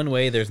it's one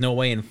way, there's no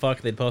way in fuck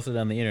they'd post it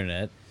on the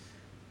internet.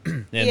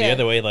 And the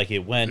other way, like, it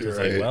went, it's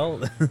like,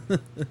 well,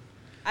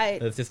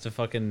 that's just a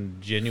fucking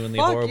genuinely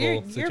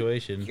horrible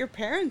situation. Your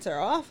parents are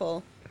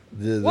awful.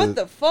 What What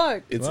the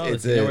fuck? It's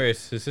you know where his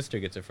sister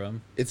gets it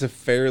from. It's a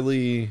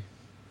fairly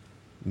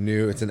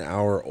new, it's an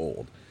hour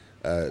old.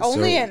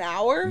 Only an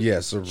hour?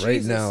 Yeah, so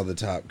right now the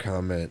top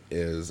comment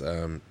is,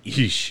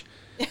 yeesh.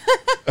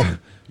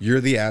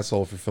 You're the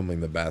asshole for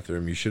filming the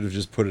bathroom. You should have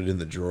just put it in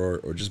the drawer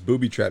or just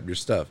booby-trapped your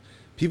stuff.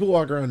 People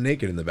walk around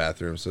naked in the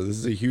bathroom, so this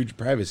is a huge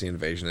privacy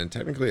invasion and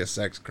technically a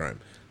sex crime.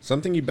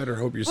 Something you better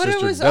hope your But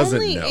sister it was doesn't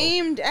only know.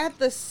 aimed at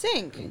the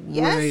sink.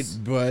 Yes?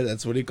 Right, but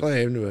that's what he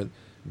claimed. But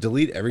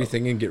delete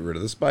everything and get rid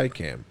of the spy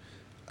cam.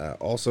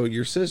 Also,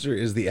 your sister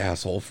is the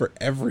asshole for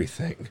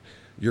everything.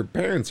 Your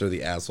parents are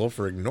the asshole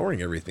for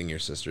ignoring everything your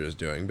sister is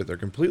doing, but they're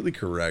completely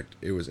correct.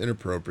 It was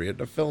inappropriate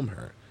to film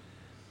her.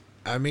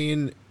 I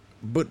mean,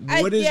 but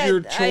what is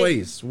your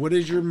choice? What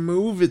is your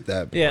move at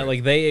that point? Yeah,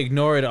 like, they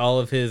ignored all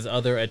of his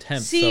other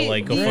attempts, See, so,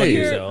 like, go fuck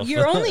yourself.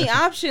 your only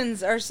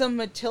options are some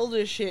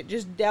Matilda shit.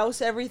 Just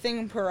douse everything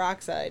in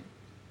peroxide.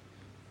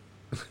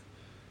 I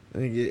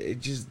think it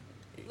just...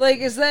 Like,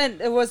 was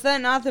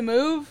that not the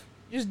move?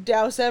 Just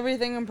douse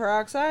everything in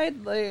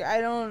peroxide? Like,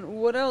 I don't...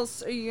 What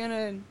else are you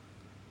gonna...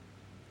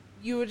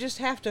 You would just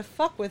have to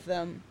fuck with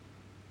them.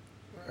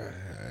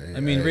 I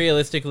mean,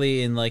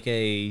 realistically, in, like,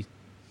 a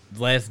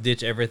last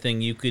ditch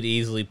everything, you could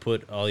easily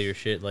put all your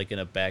shit, like, in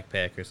a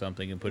backpack or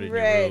something and put it in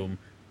your room.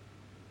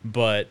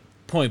 But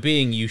point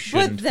being, you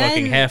shouldn't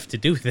fucking have to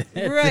do that.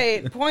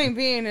 Right. Point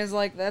being is,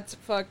 like, that's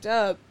fucked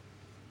up.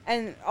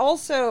 And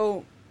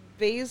also,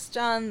 based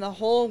on the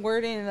whole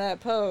wording of that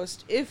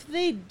post, if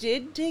they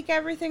did take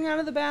everything out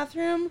of the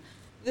bathroom,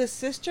 the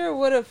sister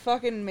would have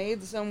fucking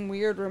made some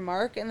weird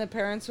remark, and the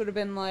parents would have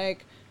been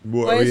like,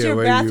 why is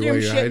your bathroom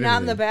shit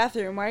not in the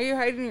bathroom? Why are you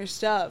hiding your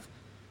stuff?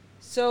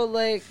 So,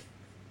 like...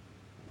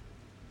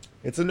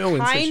 It's a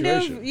no-win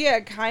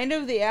situation. Kind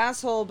of the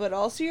asshole, but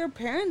also your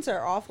parents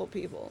are awful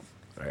people.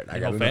 All right,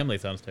 Your whole family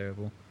sounds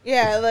terrible.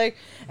 Yeah, like,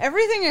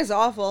 everything is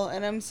awful,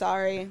 and I'm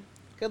sorry.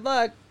 Good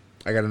luck.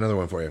 I got another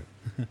one for you.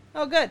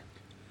 Oh, good.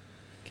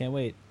 Can't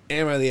wait.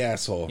 Am I the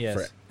asshole?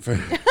 Yes. For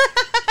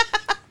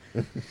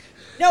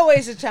No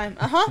waste of time.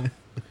 Uh-huh.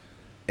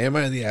 Am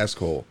I the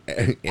asshole?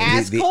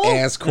 Asshole? The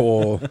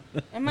asshole.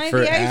 Am I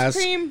the ice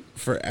cream?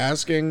 For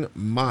asking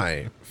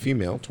my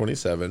female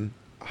 27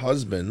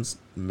 husband's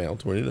male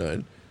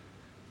 29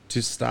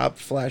 to stop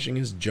flashing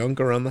his junk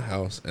around the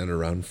house and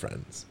around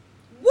friends.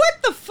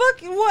 What the fuck?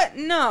 What?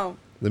 No.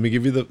 Let me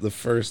give you the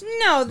first.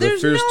 No,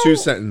 there's the first no... 2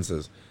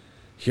 sentences.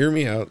 Hear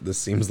me out. This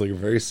seems like a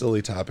very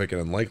silly topic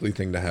and unlikely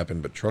thing to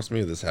happen, but trust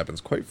me, this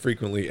happens quite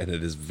frequently and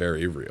it is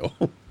very real.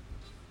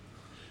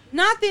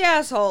 Not the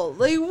asshole.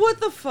 Like, what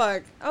the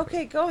fuck?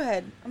 Okay, go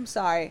ahead. I'm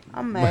sorry.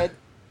 I'm mad.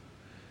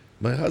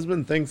 My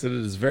husband thinks that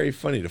it is very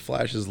funny to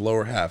flash his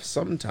lower half.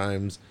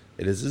 Sometimes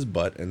it is his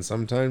butt, and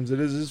sometimes it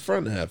is his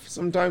front half.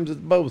 Sometimes it's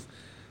both.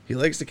 He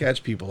likes to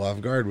catch people off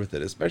guard with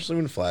it, especially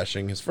when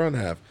flashing his front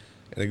half.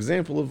 An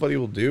example of what he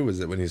will do is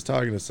that when he's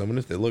talking to someone,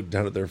 if they look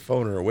down at their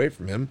phone or away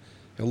from him,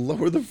 he'll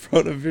lower the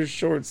front of his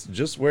shorts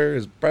just where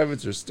his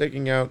privates are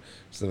sticking out,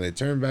 so when they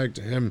turn back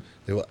to him,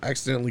 they will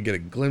accidentally get a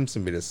glimpse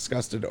and be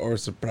disgusted or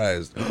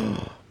surprised.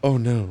 Oh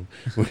no,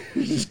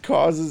 which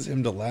causes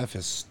him to laugh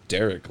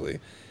hysterically.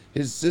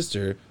 His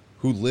sister,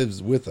 who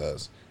lives with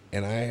us,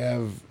 and I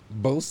have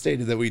both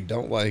stated that we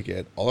don't like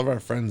it, all of our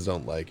friends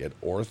don't like it,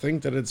 or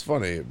think that it's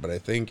funny, but I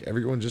think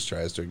everyone just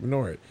tries to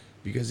ignore it,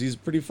 because he's a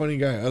pretty funny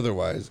guy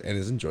otherwise, and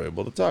is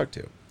enjoyable to talk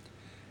to.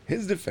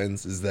 His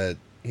defense is that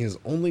he is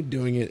only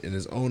doing it in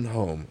his own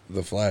home,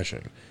 the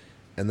flashing,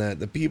 and that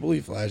the people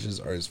he flashes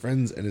are his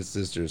friends and his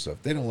sisters, so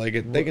if they don't like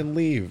it, they can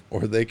leave,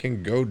 or they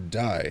can go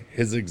die.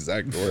 His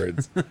exact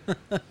words.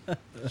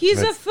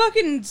 He's a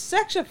fucking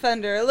sex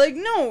offender. Like,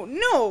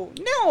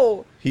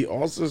 no. He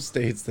also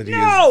states that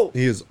No!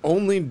 he is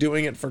only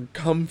doing it for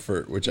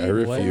comfort, which I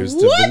refuse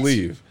What? to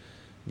believe,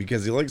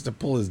 because he likes to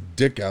pull his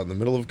dick out in the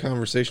middle of a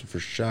conversation for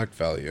shock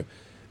value.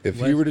 If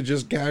he were to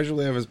just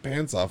casually have his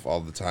pants off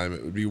all the time,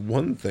 it would be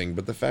one thing,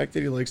 but the fact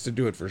that he likes to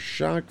do it for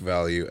shock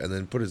value and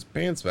then put his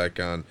pants back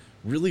on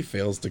really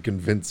fails to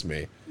convince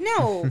me.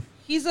 No,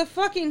 he's a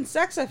fucking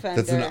sex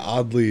offender. That's an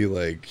oddly,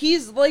 like...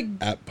 He's, like...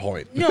 At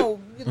point.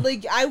 No,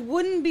 like, I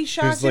wouldn't be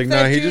shocked He's like, if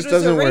that he dude just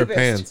was doesn't a wear rapist.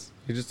 pants.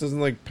 He just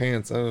doesn't like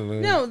pants. I don't know.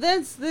 No,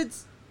 that's...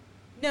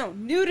 No,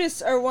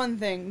 nudists are one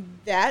thing.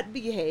 That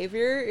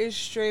behavior is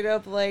straight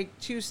up, like,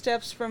 2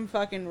 steps from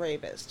fucking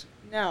rapist.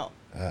 No.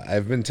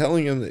 I've been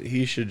telling him that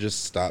he should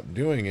just stop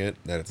doing it,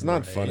 that it's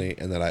not funny,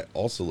 and that I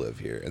also live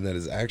here, and that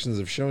his actions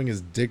of showing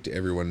his dick to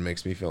everyone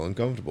makes me feel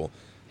uncomfortable.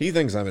 He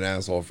thinks I'm an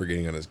asshole for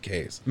getting on his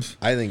case.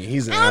 I think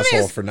he's an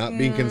asshole for not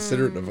being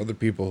considerate of other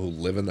people who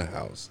live in the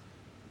house.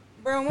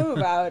 Bro, move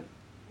out.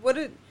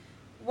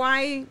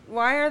 Why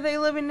are they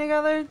living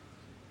together?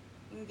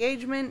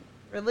 Engagement?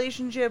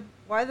 Relationship?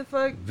 Why the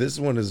fuck? This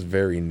one is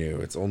very new.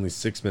 It's only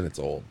 6 minutes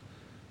old.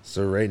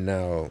 So right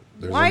now,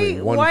 there's only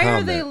one Why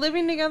comment, are they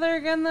living together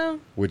again, though?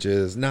 which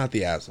is not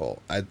the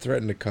asshole. I'd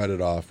threaten to cut it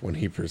off when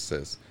he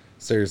persists.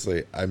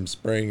 Seriously, I'm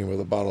spraying him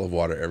with a bottle of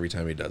water every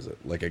time he does it,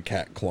 like a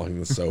cat clawing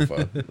the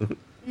sofa.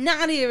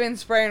 Not even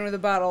spraying with a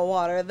bottle of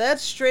water.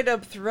 That's straight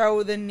up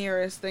throw the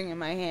nearest thing in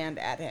my hand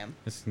at him.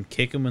 Just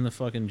kick him in the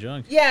fucking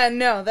junk. Yeah,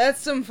 no,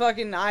 that's some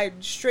fucking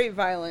straight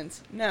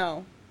violence.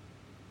 No.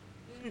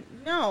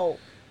 No.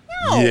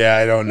 Yeah,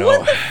 I don't know.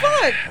 What the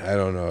fuck? I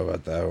don't know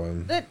about that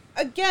one. That,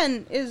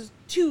 again, is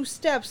 2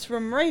 steps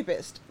from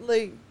rapist.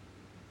 Like...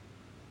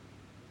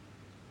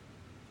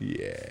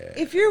 Yeah.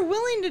 If you're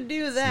willing to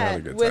do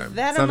that with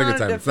that amount of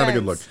defense... It's not a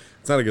good look.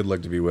 It's not a good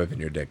look to be whipping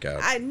your dick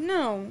out.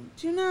 No.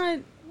 Do not...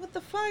 What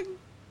the fuck?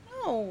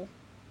 No.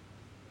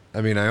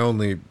 I mean, I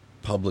only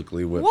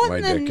publicly whipped What my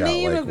in the dick out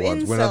name like of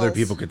once when other incels?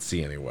 people could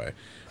see anyway.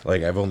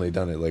 Like I've only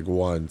done it like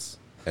once,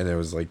 and it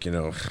was like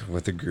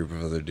with a group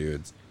of other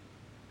dudes,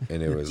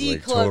 and it was like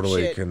D-club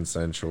totally shit.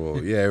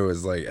 consensual. Yeah, it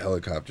was like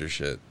helicopter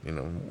shit. You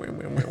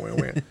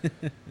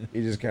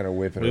just kind of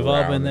whip it We've around.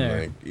 all been and, there.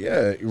 like,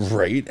 yeah,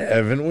 right,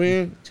 haven't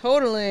we?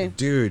 Totally.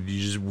 Dude,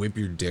 you just whip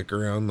your dick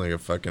around like a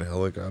fucking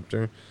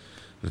helicopter.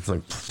 It's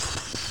like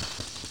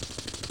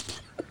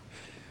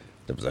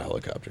that was a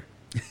helicopter.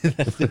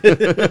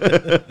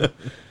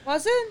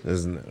 Was it?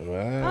 Isn't it?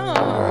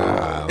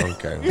 Well,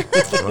 okay.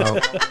 Well,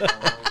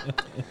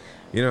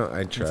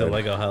 I tried. It's a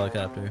Lego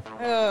helicopter.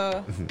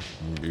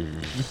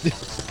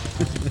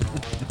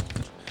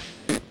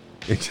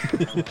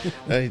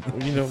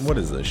 What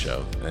is this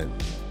show?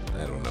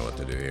 I don't know what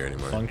to do here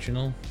anymore.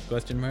 Functional?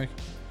 Question mark.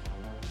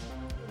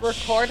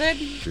 Recorded?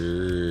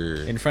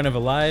 Sure. In front of a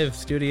live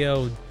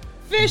studio.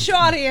 Fish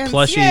audience.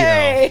 Plushie.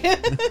 Yay!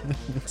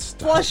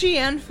 Stop. Plushy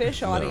and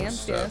fish audience.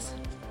 stop. Yes.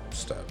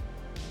 Stop.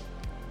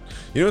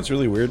 You know what's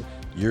really weird?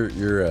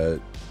 Your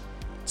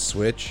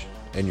switch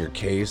and your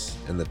case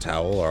and the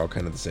towel are all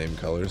kind of the same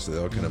color, so they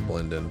all kind of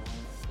blend in.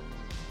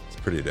 It's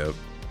pretty dope.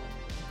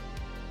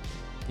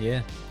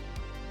 Yeah.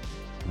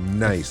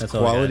 Nice. That's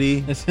all I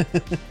quality.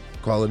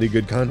 Quality,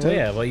 good content. Well,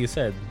 yeah, well, you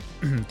said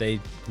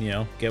they,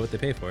 get what they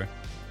pay for.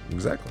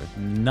 Exactly.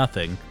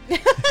 Nothing.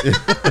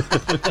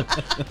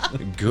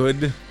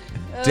 Good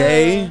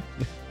day,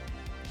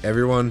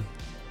 everyone.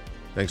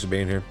 Thanks for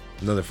being here.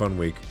 Another fun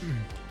week.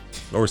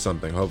 Or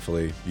something.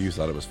 Hopefully you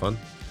thought it was fun.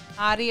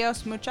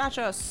 Adios,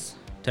 muchachos.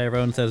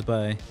 Tyrone says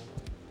bye.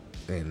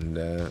 And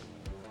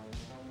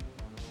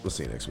We'll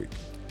see you next week.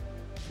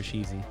 For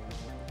cheesy.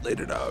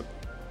 Later, dog.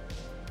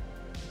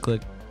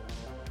 Click.